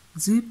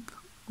zip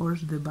or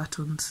the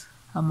buttons.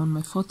 I'm on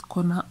my 4th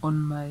corner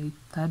on my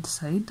 3rd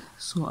side,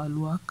 so I'll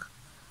work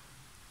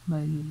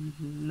my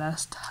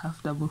last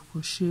half double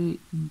crochet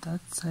in that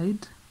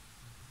side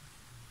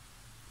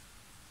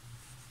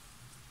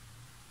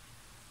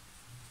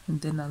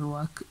and then I'll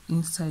work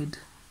inside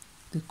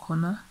the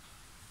corner,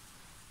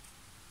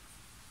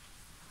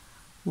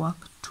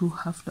 work 2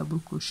 half double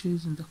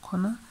crochets in the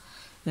corner,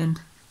 and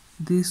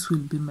this will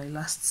be my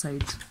last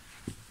side.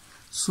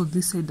 So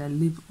this side I'll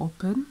leave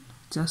open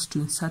just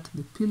to insert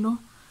the pillow,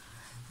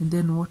 and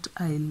then what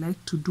I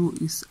like to do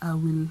is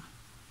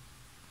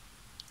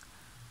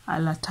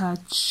I'll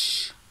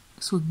attach,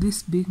 so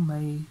this being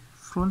my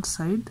front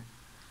side,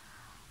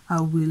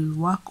 I will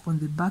work on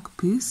the back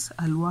piece.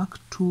 I'll work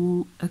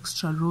 2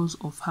 extra rows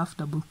of half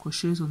double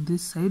crochets on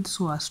this side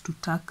so as to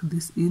tuck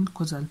this in,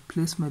 because I'll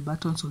place my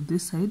buttons on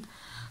this side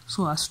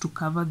so as to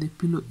cover the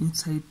pillow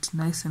inside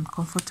nice and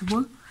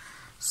comfortable.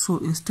 So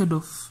instead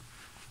of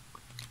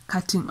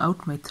cutting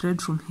out my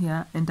thread from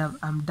here and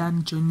I'm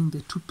done joining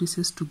the 2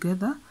 pieces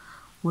together,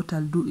 what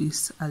I'll do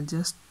is I'll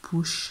just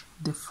push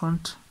the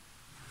front,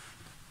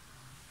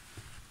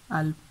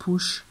 I'll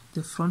push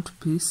the front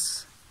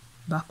piece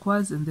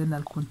backwards, and then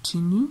I'll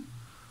continue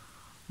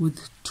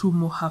with 2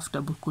 more half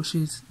double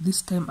crochets.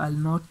 This time I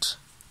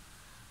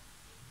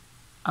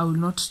will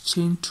not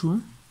chain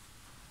 2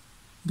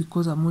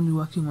 because I'm only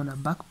working on a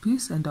back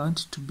piece and I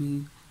want it to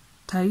be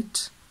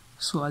tight,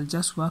 so I'll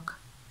just work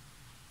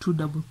 2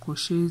 double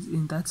crochets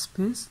in that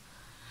space.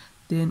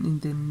 Then in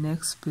the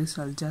next space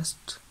I'll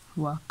just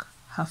work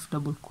half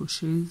double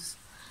crochets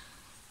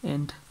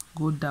and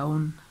go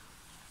down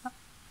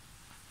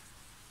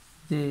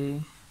the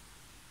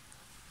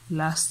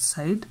last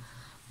side,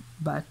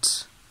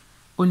 but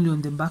only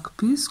on the back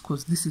piece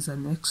because this is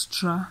an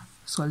extra.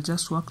 So I'll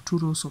just work 2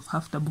 rows of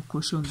half double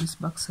crochet on this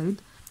back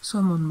side. So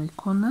I'm on my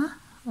corner,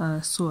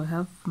 so I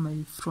have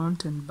my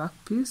front and back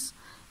piece,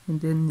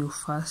 and then your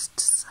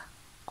first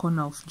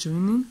corner of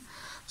joining.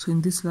 So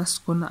in this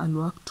last corner I'll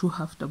work 2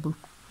 half double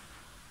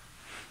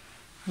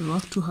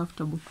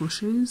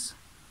crochets,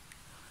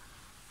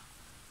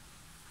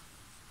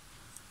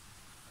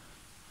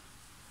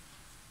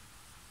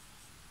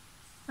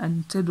 and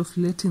instead of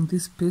letting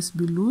this space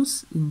be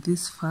loose, in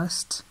this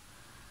first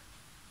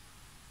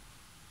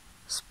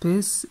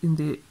space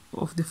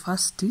of the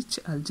first stitch,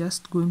 I'll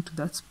just go into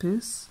that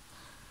space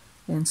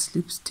and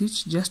slip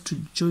stitch just to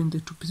join the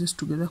 2 pieces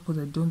together because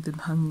I don't want them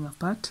hanging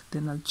apart.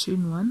 Then I'll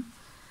chain 1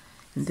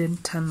 and then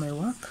turn my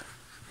work.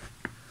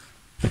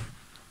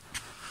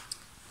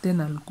 Then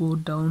I'll go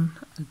down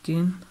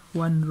again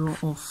 1 row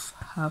of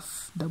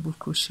half double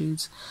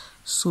crochets.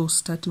 So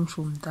starting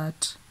from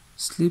that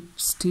slip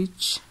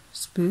stitch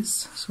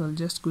space, so I'll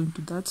just go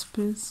into that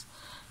space,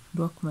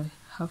 work my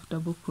half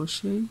double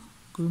crochet,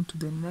 go into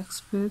the next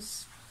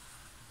space,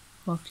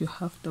 work your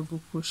half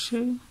double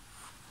crochet,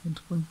 and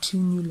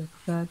continue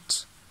like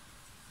that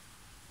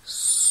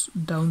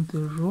down the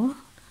row.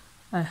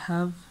 I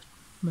have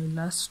my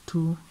last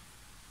 2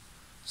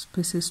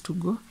 spaces to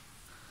go.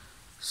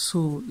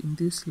 So in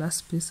this last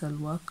space I'll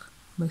work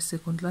my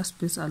second last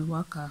space, I'll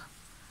work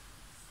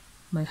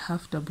my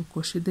half double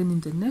crochet. Then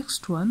in the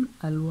next one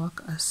I'll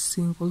work a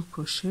single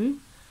crochet,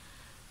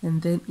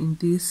 and then in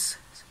this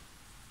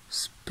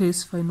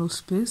space, final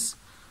space,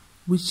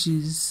 which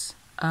is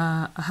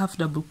a half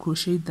double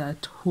crochet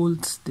that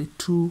holds the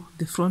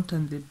front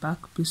and the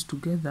back piece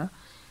together,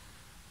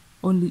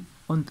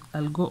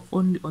 I'll go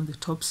only on the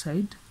top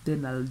side.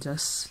 Then I'll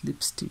just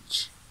slip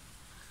stitch,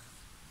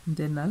 and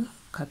then I'll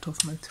cut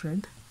off my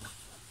thread,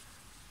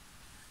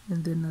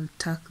 and then I'll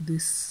tuck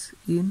this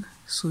in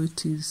so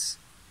it is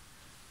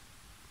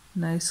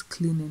nice,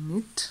 clean and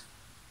neat,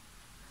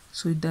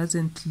 so it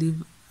doesn't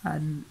leave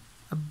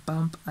a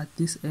bump at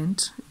this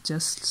end. It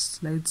just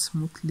slides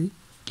smoothly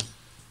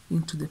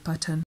into the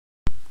pattern.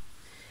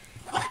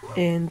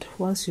 And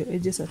once your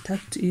edges are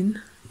tucked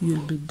in,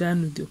 you'll be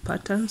done with your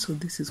pattern. So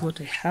this is what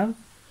I have,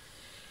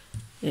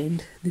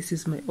 and this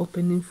is my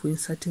opening for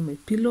inserting my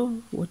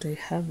pillow. What I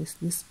have is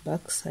this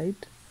back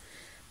side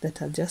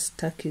that I'll just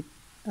tuck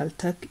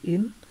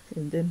in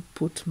and then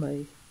put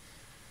my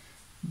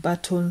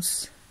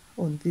buttons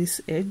on this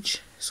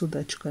edge so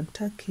that you can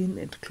tuck in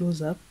and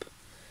close up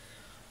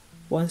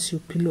once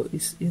your pillow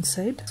is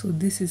inside. So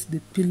this is the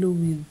pillow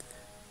with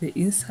the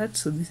insert,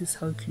 so this is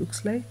how it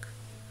looks like,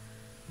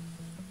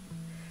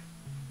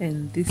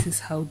 and this is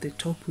how the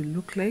top will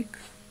look like.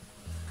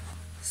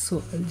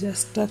 So I'll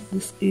just tuck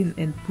this in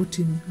and put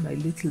in my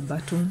little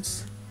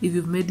buttons. If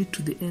you've made it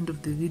to the end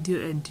of the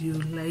video and you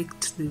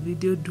liked the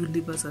video, do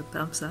leave us a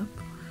thumbs up.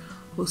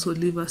 Also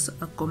leave us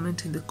a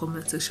comment in the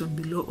comment section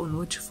below on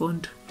what you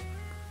found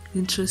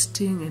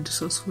interesting and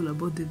resourceful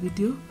about the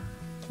video.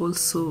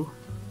 Also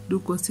do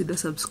consider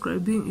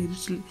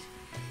subscribing.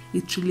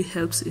 It really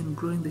helps in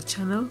growing the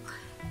channel,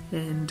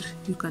 and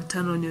you can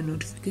turn on your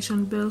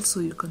notification bell so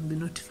you can be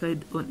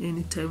notified on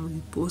any time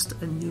we post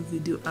a new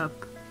video up.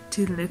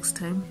 Till next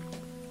time,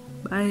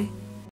 bye.